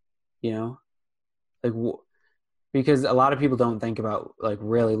 you know, like because a lot of people don't think about like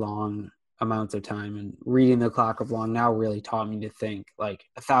really long amounts of time, and reading The Clock of Long Now really taught me to think like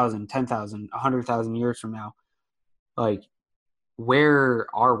 1,000, 10,000, 100,000 years from now, like where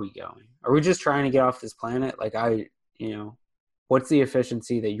are we going? Are we just trying to get off this planet? Like what's the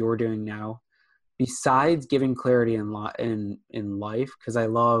efficiency that you're doing now besides giving clarity in life? Because I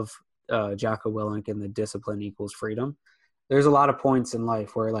love Jocko Willink and the discipline equals freedom. There's a lot of points in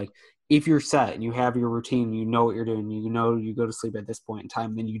life where like, if you're set and you have your routine, you know what you're doing, you know you go to sleep at this point in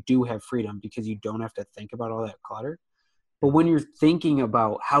time, then you do have freedom because you don't have to think about all that clutter. But when you're thinking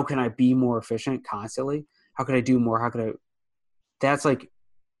about how can I be more efficient constantly, how can I do more, that's like,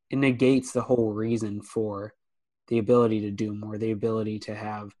 it negates the whole reason for the ability to do more, the ability to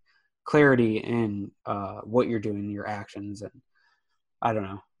have clarity in what you're doing, your actions. And I don't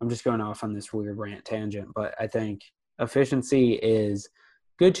know, I'm just going off on this weird rant tangent, but I think efficiency is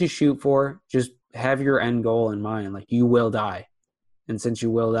good to shoot for. Just have your end goal in mind. Like you will die. And since you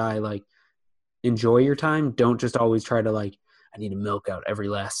will die, like enjoy your time. Don't just always try to like, I need to milk out every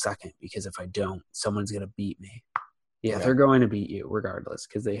last second because if I don't, someone's going to beat me. Yeah, they're going to beat you regardless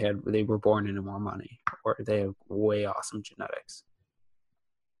because they were born into more money or they have way awesome genetics.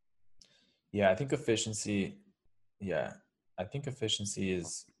 Yeah, I think efficiency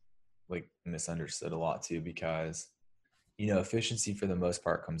is like misunderstood a lot too, because you know, efficiency for the most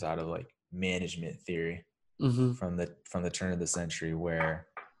part comes out of like management theory from the turn of the century, where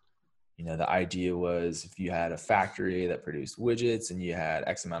The idea was if you had a factory that produced widgets and you had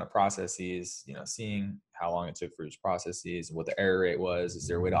X amount of processes, seeing how long it took for each processes and what the error rate was, is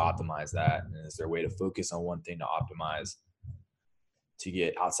there a way to optimize that? And is there a way to focus on one thing to optimize to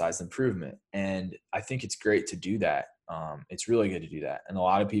get outsized improvement? And I think it's great to do that. It's really good to do that. And a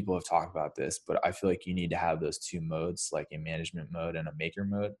lot of people have talked about this, but I feel like you need to have those two modes, like a management mode and a maker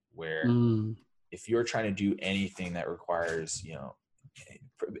mode, where if you're trying to do anything that requires,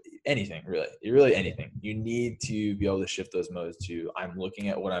 anything really anything, you need to be able to shift those modes to, I'm looking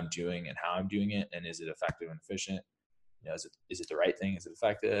at what I'm doing and how I'm doing it, and is it effective and efficient? Is it the right thing? Is it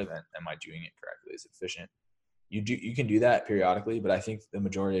effective? And am I doing it correctly? Is it efficient? You can do that periodically, but I think the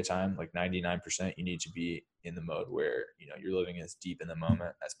majority of the time, like 99%, you need to be in the mode where you're living as deep in the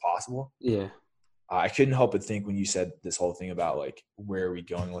moment as possible. Yeah. I couldn't help but think when you said this whole thing about like, where are we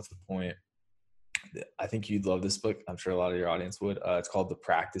going with the point? I think you'd love this book. I'm sure a lot of your audience would. It's called The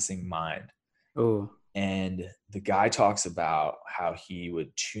Practicing Mind. Oh. And the guy talks about how he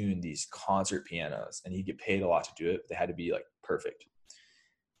would tune these concert pianos, and he'd get paid a lot to do it. But they had to be like perfect.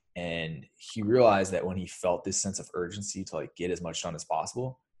 And he realized that when he felt this sense of urgency to like get as much done as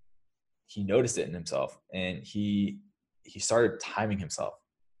possible, he noticed it in himself, and he started timing himself.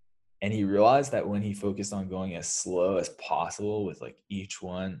 And he realized that when he focused on going as slow as possible with like each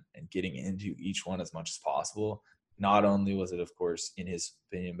one and getting into each one as much as possible, not only was it, of course, in his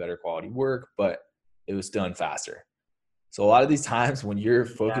opinion, better quality work, but it was done faster. So a lot of these times when you're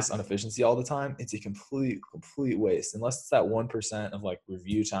focused on efficiency all the time, it's a complete waste, unless it's that 1% of like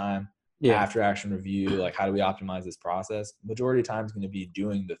review time, after action review, like how do we optimize this process? Majority of time is going to be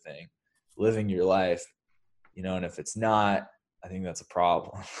doing the thing, living your life, and if it's not, I think that's a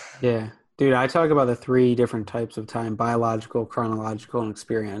problem. Yeah. Dude, I talk about the 3 different types of time: biological, chronological, and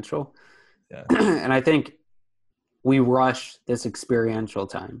experiential. Yeah. And I think we rush this experiential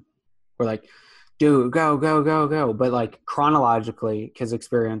time. We're like, dude, go, go, go, go. But like chronologically, because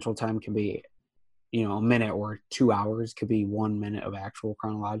experiential time can be, a minute, or 2 hours could be 1 minute of actual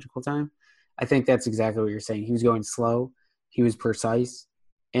chronological time. I think that's exactly what you're saying. He was going slow, he was precise,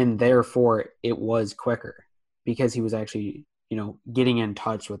 and therefore it was quicker because he was actually, getting in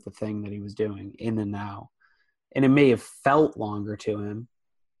touch with the thing that he was doing in the now. And it may have felt longer to him,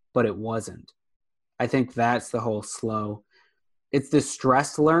 but it wasn't. I think that's the whole slow. It's the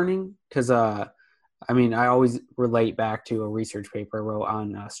stress learning, because I always relate back to a research paper I wrote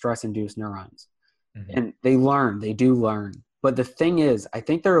on stress-induced neurons. Mm-hmm. And they do learn. But the thing is, I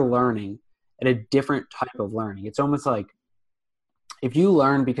think they're learning at a different type of learning. It's almost like if you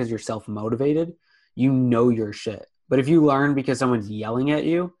learn because you're self-motivated, your shit. But if you learn because someone's yelling at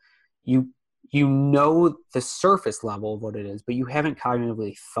you, you know the surface level of what it is, but you haven't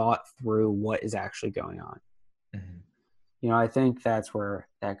cognitively thought through what is actually going on. Mm-hmm. I think that's where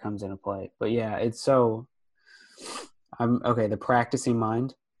that comes into play. But yeah, it's so the Practicing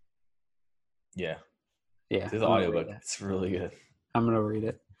Mind. Yeah. Yeah. Do the audiobook. It's really good. I'm going to read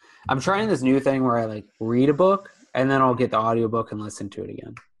it. I'm trying this new thing where I like read a book and then I'll get the audiobook and listen to it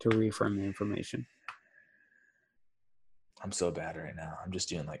again to reaffirm the information. I'm so bad right now. I'm just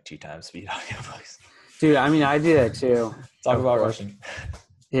doing like 2 times speed audiobooks. Dude, I do that too. Talk about rushing.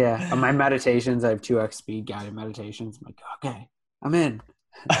 Yeah. On my meditations, I have 2x speed guided meditations. I'm like, okay, I'm in.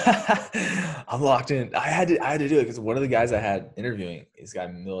 I'm locked in. I had to do it because one of the guys I had interviewing, this guy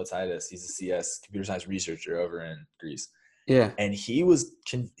Milititis, he's a CS computer science researcher over in Greece. Yeah. And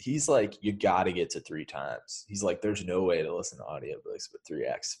he's like, you got to get to 3 times. He's like, there's no way to listen to audiobooks with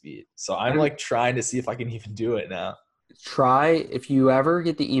 3x speed. So I'm like trying to see if I can even do it now. Try, if you ever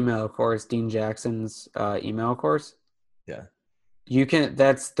get the email course, Dean Jackson's email course. Yeah.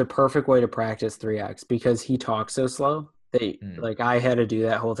 That's the perfect way to practice 3x because he talks so slow. Like I had to do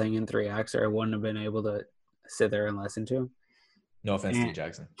that whole thing in 3x or I wouldn't have been able to sit there and listen to him. No offense to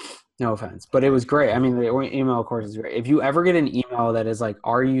Jackson. No offense, but it was great. I mean, the email course is great. If you ever get an email that is like,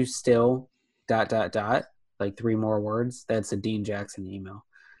 are you still ... like 3 more words, that's a Dean Jackson email.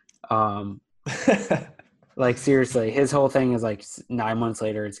 Like seriously, his whole thing is like 9 months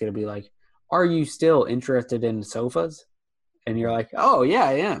later, it's going to be like, are you still interested in sofas? And you're like, oh yeah,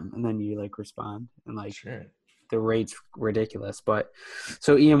 I am. And then you like respond and like, sure. The rate's ridiculous. But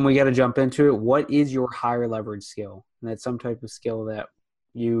so Ian, we got to jump into it. What is your higher leverage skill? And that's some type of skill that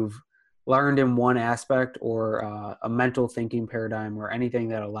you've learned in one aspect or a mental thinking paradigm or anything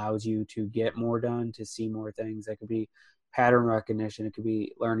that allows you to get more done, to see more things. That could be pattern recognition. It could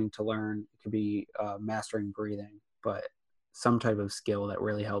be learning to learn. It could be mastering breathing, but some type of skill that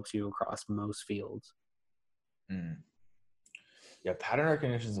really helps you across most fields. Yeah, pattern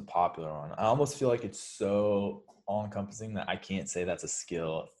recognition is a popular one. I almost feel like it's so all-encompassing that I can't say that's a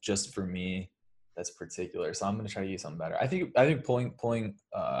skill just for me that's particular. So I'm going to try to use something better. I think pulling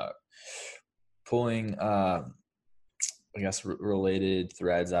I guess related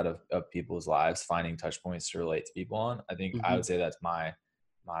threads out of people's lives, finding touch points to relate to people on. I think I Hmm. would say that's my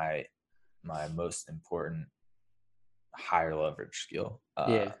my most important higher leverage skill,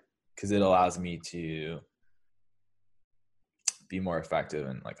 Yeah. because it allows me to be more effective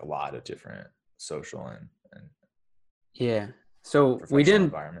in like a lot of different social and Yeah. So we professional didn't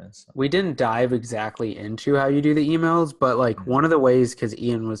environments. we didn't dive exactly into how you do the emails, but like Mhm. one of the ways, because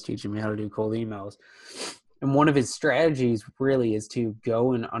Ian was teaching me how to do cold emails, and one of his strategies really is to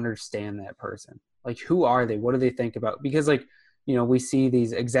go and understand that person. Like, who are they? What do they think about? Because like, we see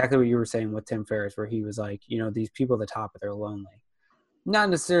these, exactly what you were saying with Tim Ferriss, where he was like, these people at the top, they're lonely. Not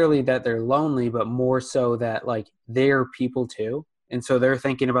necessarily that they're lonely, but more so that like they're people too. And so they're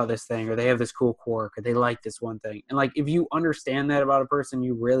thinking about this thing, or they have this cool quirk, or they like this one thing. And like, if you understand that about a person,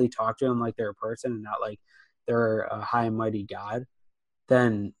 you really talk to them like they're a person and not like they're a high and mighty God,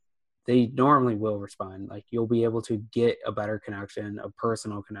 then they normally will respond. Like, you'll be able to get a better connection, a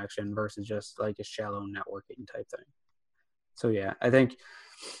personal connection, versus just like a shallow networking type thing. So yeah, I think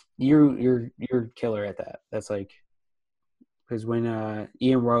you're killer at that. That's like, because when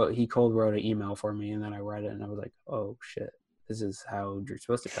Ian he cold wrote an email for me, and then I read it, and I was like, oh shit, this is how you're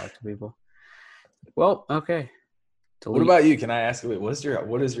supposed to talk to people. Well, okay, What delete. about you? Can I ask? Wait, what is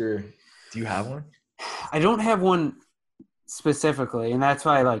your? Do you have one? I don't have one specifically, and that's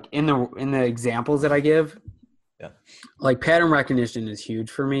why like in the examples that I give, Yeah, like pattern recognition is huge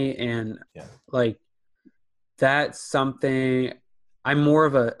for me, and yeah, like that's something I'm more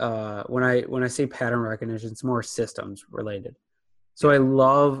of a when I say pattern recognition, it's more systems related. So yeah. I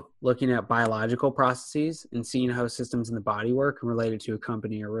love looking at biological processes and seeing how systems in the body work and related to a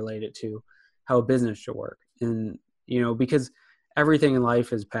company or related to how a business should work. And, because everything in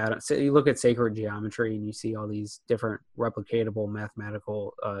life is pattern. So you look at sacred geometry and you see all these different replicatable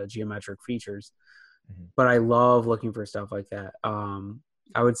mathematical geometric features. Mhm. But I love looking for stuff like that.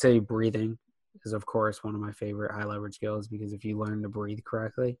 I would say breathing is, of course, one of my favorite high leverage skills, because if you learn to breathe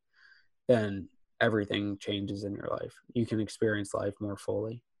correctly, then everything changes in your life. You can experience life more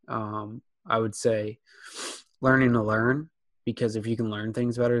fully. I would say learning to learn, because if you can learn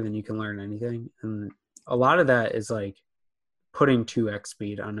things better, then you can learn anything. And a lot of that is like putting 2x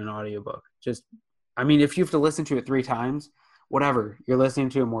speed on an audiobook. If you have to listen to it 3 times, whatever, you're listening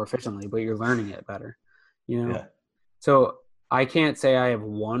to it more efficiently, but you're learning it better, you know? Yeah. So I can't say I have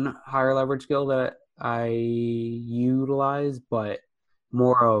one higher leverage skill that I utilize, but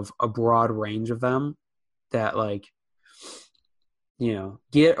more of a broad range of them that like,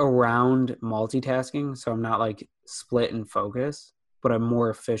 get around multitasking. So I'm not like split and focus, but I'm more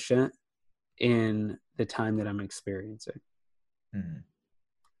efficient in the time that I'm experiencing, Mhm.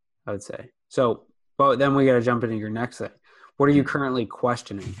 I would say. So, but then we got to jump into your next thing. What are you Mhm. currently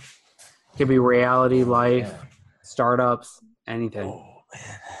questioning? It could be reality, life, Man. startups, anything. Oh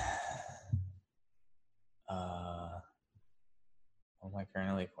man. What am I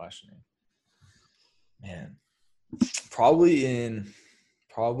currently questioning? Man, probably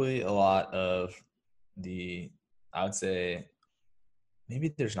a lot of the, I would say maybe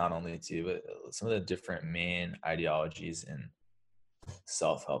there's not only two, but some of the different main ideologies in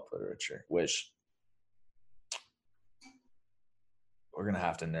self-help literature, which we're gonna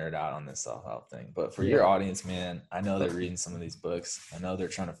have to nerd out on this self-help thing. But for your Yeah. audience, man, I know they're reading some of these books. I know they're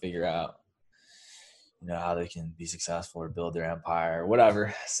trying to figure out, how they can be successful or build their empire or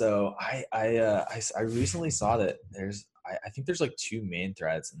whatever. So I recently saw that I think there's like two main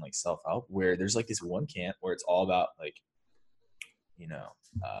threads in like self-help, where there's like this one camp where it's all about like,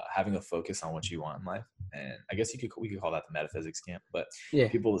 having a focus on what you want in life. And I guess we could call that the metaphysics camp, but Yeah.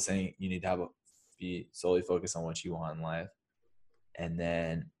 people are saying you need to be solely focused on what you want in life. And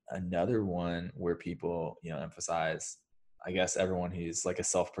then another one where people, emphasize, I guess everyone who's like a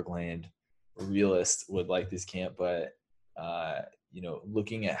self-proclaimed realist would like this camp, but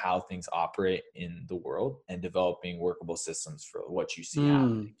looking at how things operate in the world and developing workable systems for what you see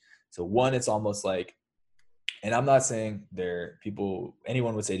happening. So one, it's almost like, and I'm not saying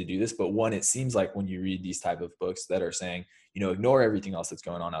anyone would say to do this, but one, it seems like when you read these type of books that are saying, ignore everything else that's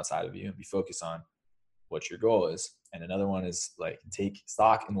going on outside of you and be focused on what your goal is. And another one is like take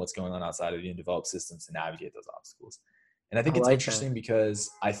stock in what's going on outside of you and develop systems to navigate those obstacles. And I I think it's like that. interesting because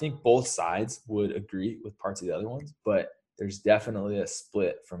I think both sides would agree with parts of the other ones, but there's definitely a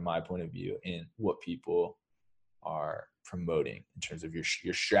split from my point of view in what people are promoting in terms of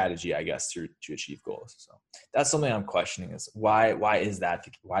your strategy, I guess, to achieve goals. So that's something I'm questioning is why is that?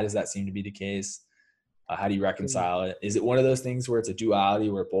 Why does that seem to be the case? How do you reconcile it? Is it one of those things where it's a duality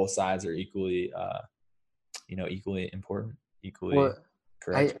where both sides are equally, equally important, equally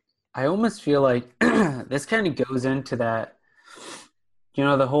correct? I almost feel like this kind of goes into that,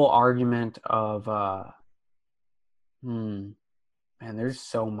 the whole argument of, man, there's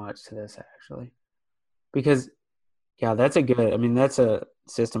so much to this actually, because that's a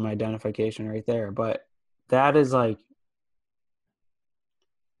system identification right there, but that is like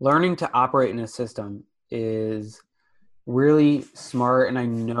learning to operate in a system is really smart. And I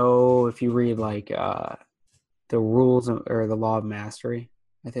know if you read like the rules or the law of mastery,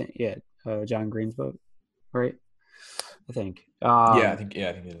 I think, John Green's book, right? I think. I think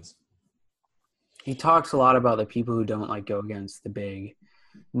it is. He talks a lot about the people who don't like go against the big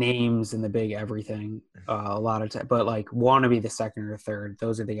names and the big everything a lot of time, but like want to be the second or third.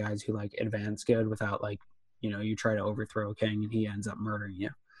 Those are the guys who like advance good without like, you try to overthrow a king and he ends up murdering you.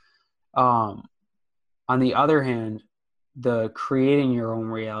 On the other hand, the creating your own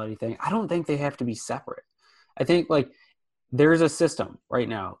reality thing, I don't think they have to be separate. I think like there's a system right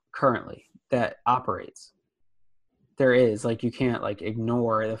now currently that operates. There is, like, you can't like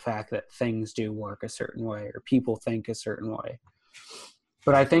ignore the fact that things do work a certain way or people think a certain way.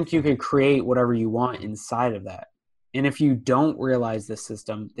 But I think you could create whatever you want inside of that. And if you don't realize the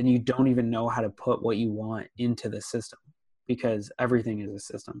system, then you don't even know how to put what you want into the system, because everything is a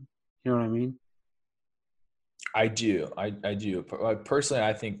system. You know what I mean? I do. I do. Personally,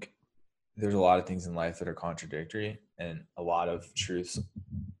 I think there's a lot of things in life that are contradictory and a lot of truths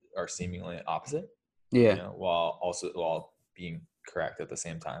are seemingly opposite. Yeah. While being correct at the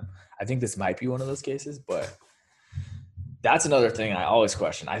same time. I think this might be one of those cases, but that's another thing I always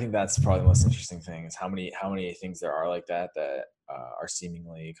question. I think that's probably the most interesting thing is how many things there are like that are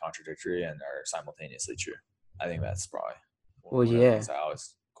seemingly contradictory and are simultaneously true. I think that's probably one of the things I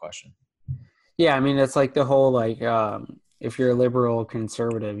always question. Yeah, I mean, it's like the whole like if you're a liberal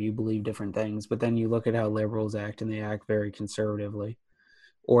conservative, you believe different things, but then you look at how liberals act and they act very conservatively,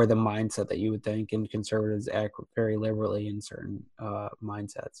 or the mindset that you would think, and conservatives act very liberally in certain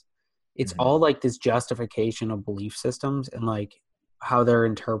mindsets. It's all like this justification of belief systems and like how they're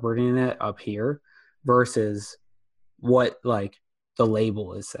interpreting it up here versus what like the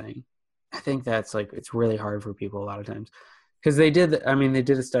label is saying. I think that's like, it's really hard for people a lot of times because they did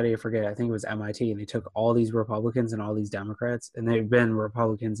a study, I forget, I think it was MIT, and they took all these Republicans and all these Democrats, and they've been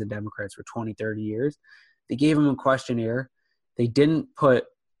Republicans and Democrats for 20, 30 years. They gave them a questionnaire. They didn't put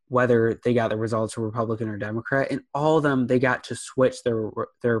whether they got the results for Republican or Democrat, and all of them, they got to switch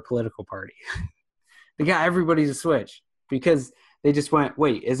their political party. They got everybody to switch because they just went,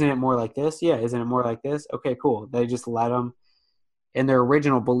 wait, isn't it more like this? Yeah, isn't it more like this? Okay, cool. They just let them. And their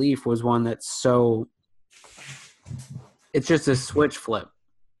original belief was one that's so – it's just a switch flip.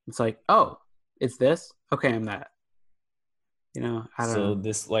 It's like, oh, it's this? Okay, I'm that. I don't know. So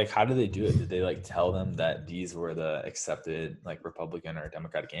this, like, how did they do it? Did they like tell them that these were the accepted like Republican or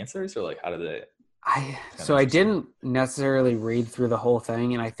Democratic answers, or like how did they? I didn't necessarily read through the whole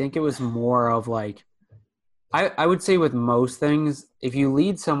thing, and I think it was more of like, I would say with most things, if you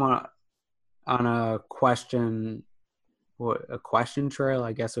lead someone on a question trail,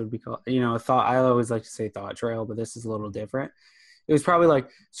 I guess it would be called, a thought. I always like to say thought trail, but this is a little different. It was probably like,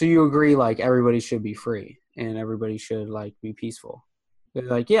 so you agree like everybody should be free and everybody should like be peaceful. They're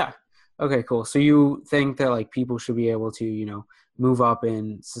like, yeah, okay, cool. So you think that like people should be able to, move up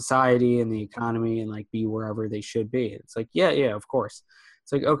in society and the economy and like be wherever they should be. It's like, yeah, of course.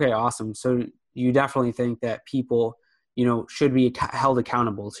 It's like, okay, awesome. So you definitely think that people, should be held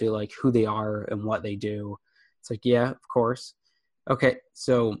accountable to like who they are and what they do. It's like, yeah, of course. Okay.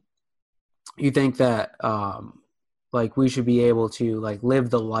 So you think that, like we should be able to like live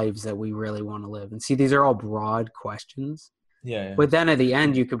the lives that we really want to live. And see, these are all broad questions. Yeah. But then at the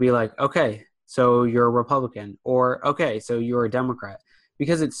end, you could be like, okay, so you're a Republican, or okay, so you're a Democrat,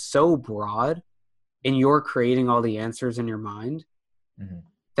 because it's so broad and you're creating all the answers in your mind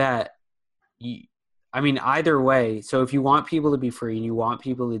that either way. So if you want people to be free and you want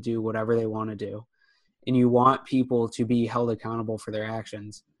people to do whatever they want to do and you want people to be held accountable for their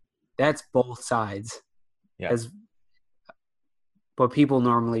actions, that's both sides. Yeah. But people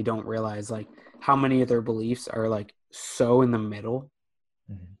normally don't realize like how many of their beliefs are like so in the middle,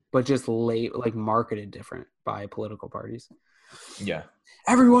 but just like marketed different by political parties. Yeah.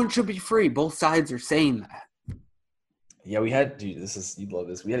 Everyone should be free. Both sides are saying that. Yeah, you'd love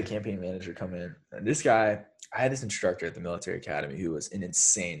this. We had a campaign manager come in, and this guy, I had this instructor at the military academy who was an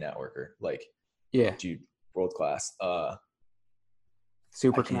insane networker. Like, yeah, dude, world class.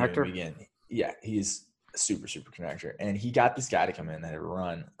 Super I can't even connector. begin. Yeah, he's a super connector, and he got this guy to come in that had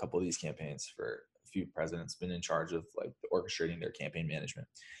run a couple of these campaigns for a few presidents, been in charge of like orchestrating their campaign management,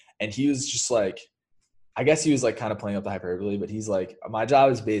 and he was just like, I guess he was like kind of playing up the hyperbole, but he's like, my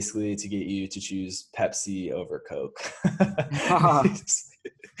job is basically to get you to choose Pepsi over Coke.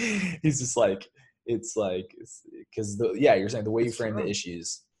 he's just like, it's like, because you're saying the way you frame the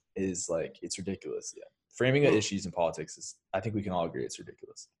issues is like, it's ridiculous. Yeah. Framing of issues in politics is, I think we can all agree it's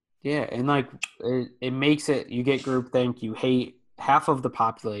ridiculous. Yeah. And like, it makes it, you get groupthink, you hate half of the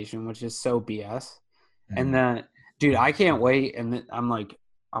population, which is so BS. Mm-hmm. And then, dude, I can't wait. And I'm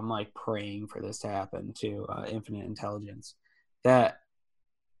like praying for this to happen to Infinite Intelligence, that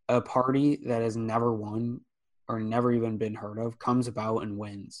a party that has never won or never even been heard of comes about and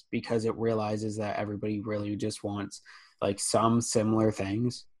wins because it realizes that everybody really just wants like some similar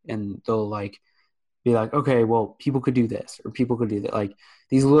things, and they'll like be like, okay, well, people could do this or people could do that. Like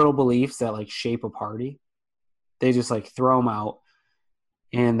these little beliefs that like shape a party, they just like throw them out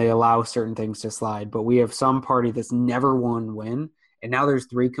and they allow certain things to slide. But we have some party that's never won win. And now there's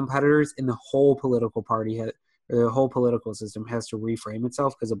 3 competitors, and the whole political party or the whole political system has to reframe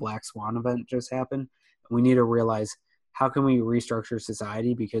itself because a black swan event just happened. We need to realize, how can we restructure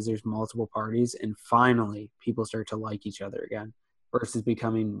society because there's multiple parties, and finally people start to like each other again versus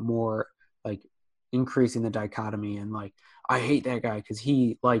becoming more like increasing the dichotomy and like, I hate that guy because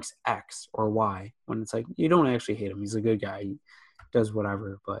he likes X or Y, when it's like, you don't actually hate him. He's a good guy. He does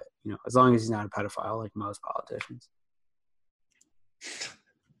whatever. But, you know, as long as he's not a pedophile like most politicians.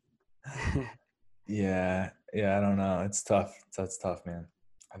 Yeah, I don't know. It's tough. That's tough, man.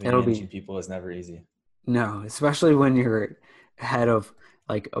 I think managing people is never easy. No, especially when you're head of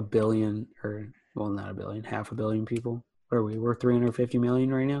like a billion, or well, not a billion, 500 million people. What are we? We're 350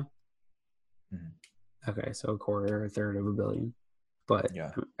 million right now. Mm-hmm. Okay, so a quarter, a third of a billion. But yeah,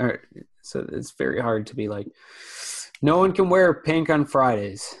 so it's very hard to be like, no one can wear pink on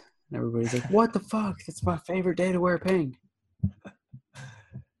Fridays, and everybody's like, what the fuck? That's my favorite day to wear pink.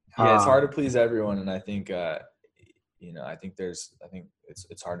 Yeah, it's hard to please everyone, and I think I think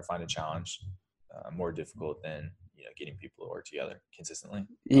it's hard to find a challenge more difficult than getting people to work together consistently.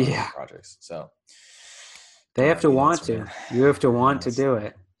 On projects. So they have to want to. You have to want to do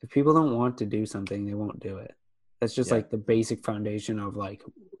it. If people don't want to do something, they won't do it. That's just like the basic foundation of like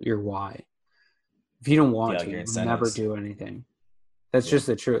your why. If you don't want to, you'll never do anything. That's just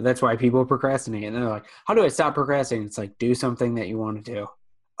the truth. That's why people procrastinate, and they're like, "How do I stop procrastinating?" It's like, do something that you want to do.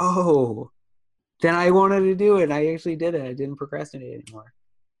 Oh, then I wanted to do it. I actually did it. I didn't procrastinate anymore.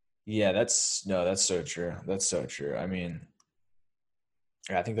 Yeah, that's so true. That's so true. I mean,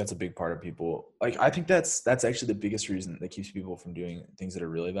 I think that's a big part of people. Like, I think that's actually the biggest reason that keeps people from doing things that are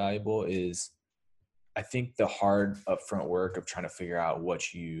really valuable is, I think, the hard upfront work of trying to figure out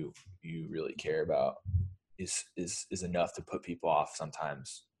what you really care about is enough to put people off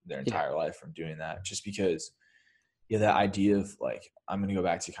sometimes their entire life from doing that. Just because, that idea of like, I'm going to go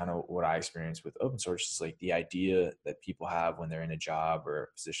back to kind of what I experienced with open source, is like the idea that people have when they're in a job or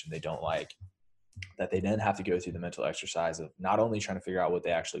a position they don't like, that they then have to go through the mental exercise of not only trying to figure out what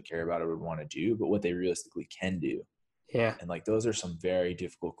they actually care about or would want to do, but what they realistically can do. Yeah. And like, those are some very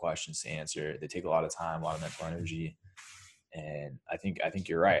difficult questions to answer. They take a lot of time, a lot of mental energy. And I think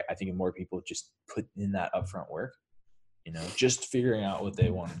you're right. I think if more people just put in that upfront work, just figuring out what they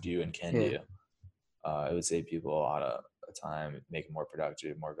want to do and can do, it would save people a lot of time, make it more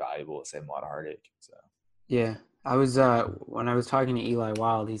productive, more valuable, save them a lot of heartache. So yeah, I was when I was talking to Eli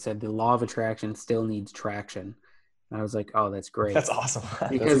Wild, he said the law of attraction still needs traction, and I was like, oh, that's great. That's awesome.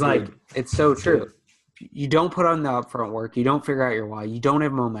 Because it's so true. You don't put on the upfront work, you don't figure out your why, you don't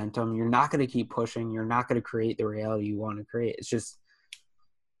have momentum, you're not going to keep pushing, you're not going to create the reality you want to create. It's just,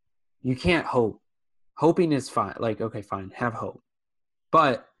 you can't hope. Hoping is fine. Like, okay, fine, have hope,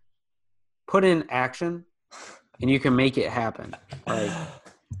 but put in action and you can make it happen. Like,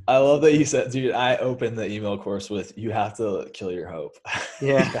 I love that you said, dude, I opened the email course with, you have to kill your hope.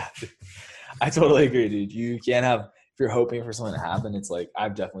 Yeah. I totally agree, dude. You can't have, if you're hoping for something to happen, it's like,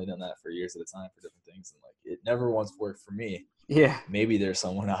 I've definitely done that for years at a time for different things. And like, it never once worked for me. Yeah. Maybe there's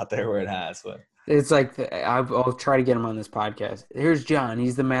someone out there where it has, but it's like, I'll try to get him on this podcast. Here's John.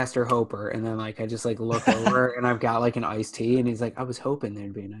 He's the master hoper. And then like, I just like look over and I've got like an iced tea, and he's like, I was hoping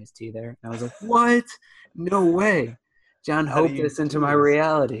there'd be an iced tea there. And I was like, what? No way. John hoped this into my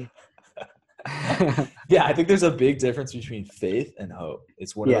reality. Yeah, I think there's a big difference between faith and hope.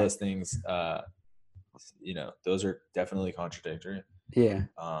 It's one of those things, those are definitely contradictory. Yeah.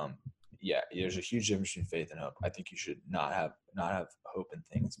 There's a huge difference between faith and hope. I think you should not have hope in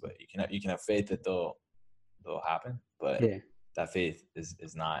things, but you can have faith that they'll it'll happen. But Yeah. that faith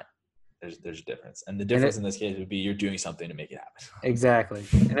is not. There's a difference, and the difference in this case would be you're doing something to make it happen. Exactly.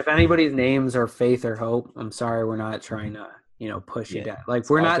 And if anybody's names are Faith or Hope, I'm sorry, we're not trying to, push you down. Like,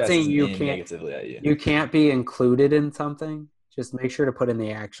 we're not saying you can't be included in something. Just make sure to put in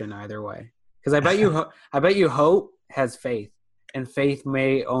the action either way. Because I bet you Hope has faith, and faith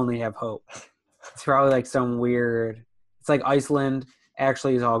may only have hope. It's probably like some weird. It's like Iceland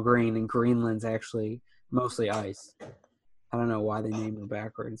actually is all green, and Greenland's actually mostly ice. I don't know why they named it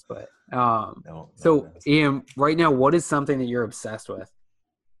backwards, but so Ian, right now, what is something that you're obsessed with?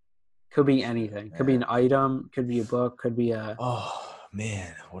 Could be anything. Could be an item. Could be a book. Could be a. Oh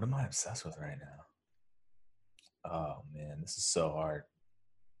man, what am I obsessed with right now? Oh man, this is so hard.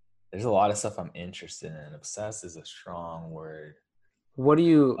 There's a lot of stuff I'm interested in. Obsessed is a strong word. What do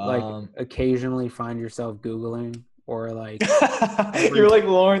you occasionally find yourself Googling or like? You're like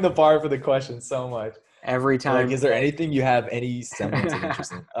lowering the bar for the question so much. Every time. Like, is there anything you have any semblance of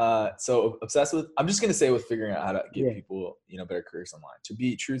interest in? So obsessed with, I'm just going to say with figuring out how to give people, better careers online. To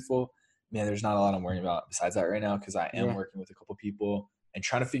be truthful, man, there's not a lot I'm worrying about besides that right now, because I am working with a couple people and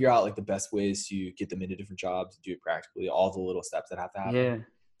trying to figure out like the best ways to get them into different jobs, do it practically, all the little steps that have to happen. Yeah.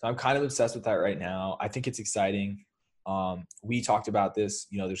 So I'm kind of obsessed with that right now. I think it's exciting. We talked about this,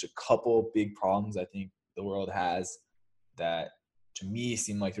 there's a couple big problems I think the world has that to me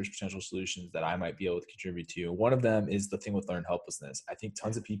seem like there's potential solutions that I might be able to contribute to. One of them is the thing with learned helplessness. I think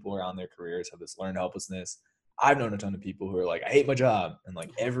tons of people around their careers have this learned helplessness. I've known a ton of people who are like, I hate my job. And like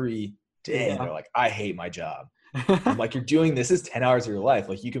every day they're like, I hate my job. I'm like, you're doing this is 10 hours of your life.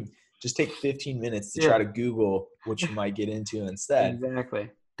 Like you can just take 15 minutes to try to Google what you might get into instead. Exactly.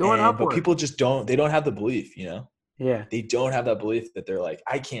 But people just they don't have the belief, Yeah. They don't have that belief that they're like,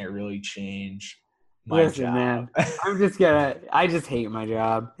 I can't really change my job. Man, I just hate my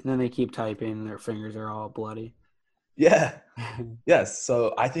job. And then they keep typing and their fingers are all bloody. Yeah. Yes.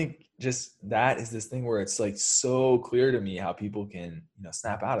 So I think just that is this thing where it's like so clear to me how people can,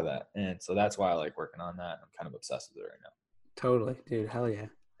 snap out of that. And so that's why I like working on that. I'm kind of obsessed with it right now. Totally, dude. Hell yeah.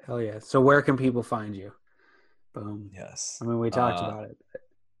 Hell yeah. So where can people find you? Boom. Yes. I mean, we talked about it.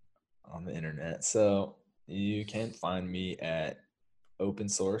 On the internet. So you can find me at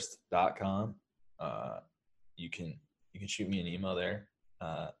opensourced.com. You can shoot me an email there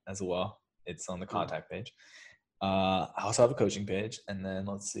as well. It's on the contact page. I also have a coaching page. And then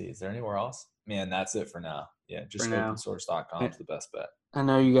let's see, is there anywhere else? Man, that's it for now. Yeah, just opensource.com is the best bet. I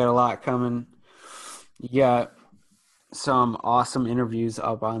know you got a lot coming. You got some awesome interviews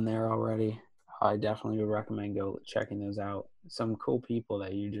up on there already. I definitely would recommend checking those out. Some cool people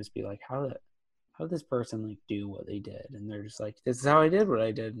that you just be like, how did this person like do what they did? And they're just like, this is how I did what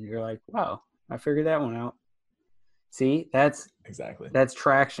I did. And you're like, wow, I figured that one out. See, that's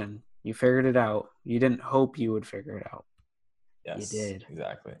traction. You figured it out. You didn't hope you would figure it out. Yes, you did.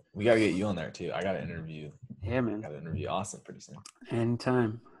 Exactly. We got to get you on there too. I got to interview. Yeah, man. I got to interview Austin pretty soon.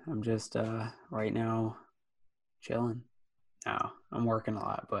 Anytime. I'm just right now chilling. No, I'm working a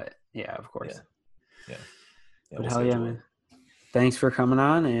lot, but yeah, of course. Yeah. But hell yeah, man. Thanks for coming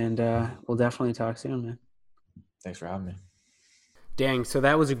on, and we'll definitely talk soon, man. Thanks for having me. Dang, so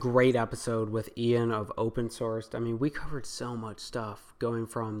that was a great episode with Ian of Open Sourced. I mean, we covered so much stuff going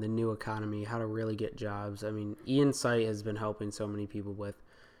from the new economy, how to really get jobs. I mean, Ian's site has been helping so many people with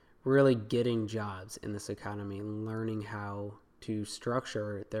really getting jobs in this economy and learning how to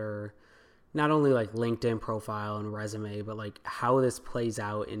structure their not only like LinkedIn profile and resume, but like how this plays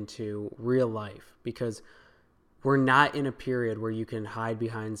out into real life, because we're not in a period where you can hide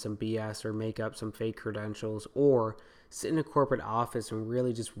behind some BS or make up some fake credentials or sit in a corporate office and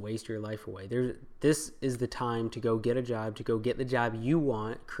really just waste your life away. This is the time to go get a job, to go get the job you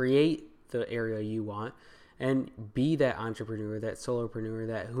want, create the area you want, and be that entrepreneur, that solopreneur,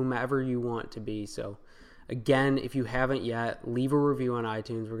 that whomever you want to be. So again, if you haven't yet, leave a review on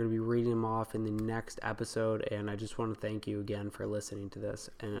iTunes. We're going to be reading them off in the next episode. And I just want to thank you again for listening to this.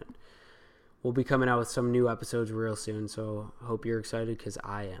 And we'll be coming out with some new episodes real soon. So hope you're excited, because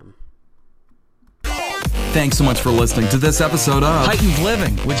I am. Thanks so much for listening to this episode of Heightened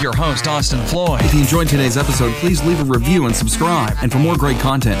Living with your host, Austin Floyd. If you enjoyed today's episode, please leave a review and subscribe. And for more great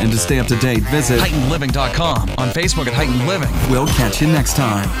content and to stay up to date, visit heightenedliving.com, on Facebook at Heightened Living. We'll catch you next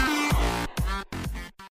time.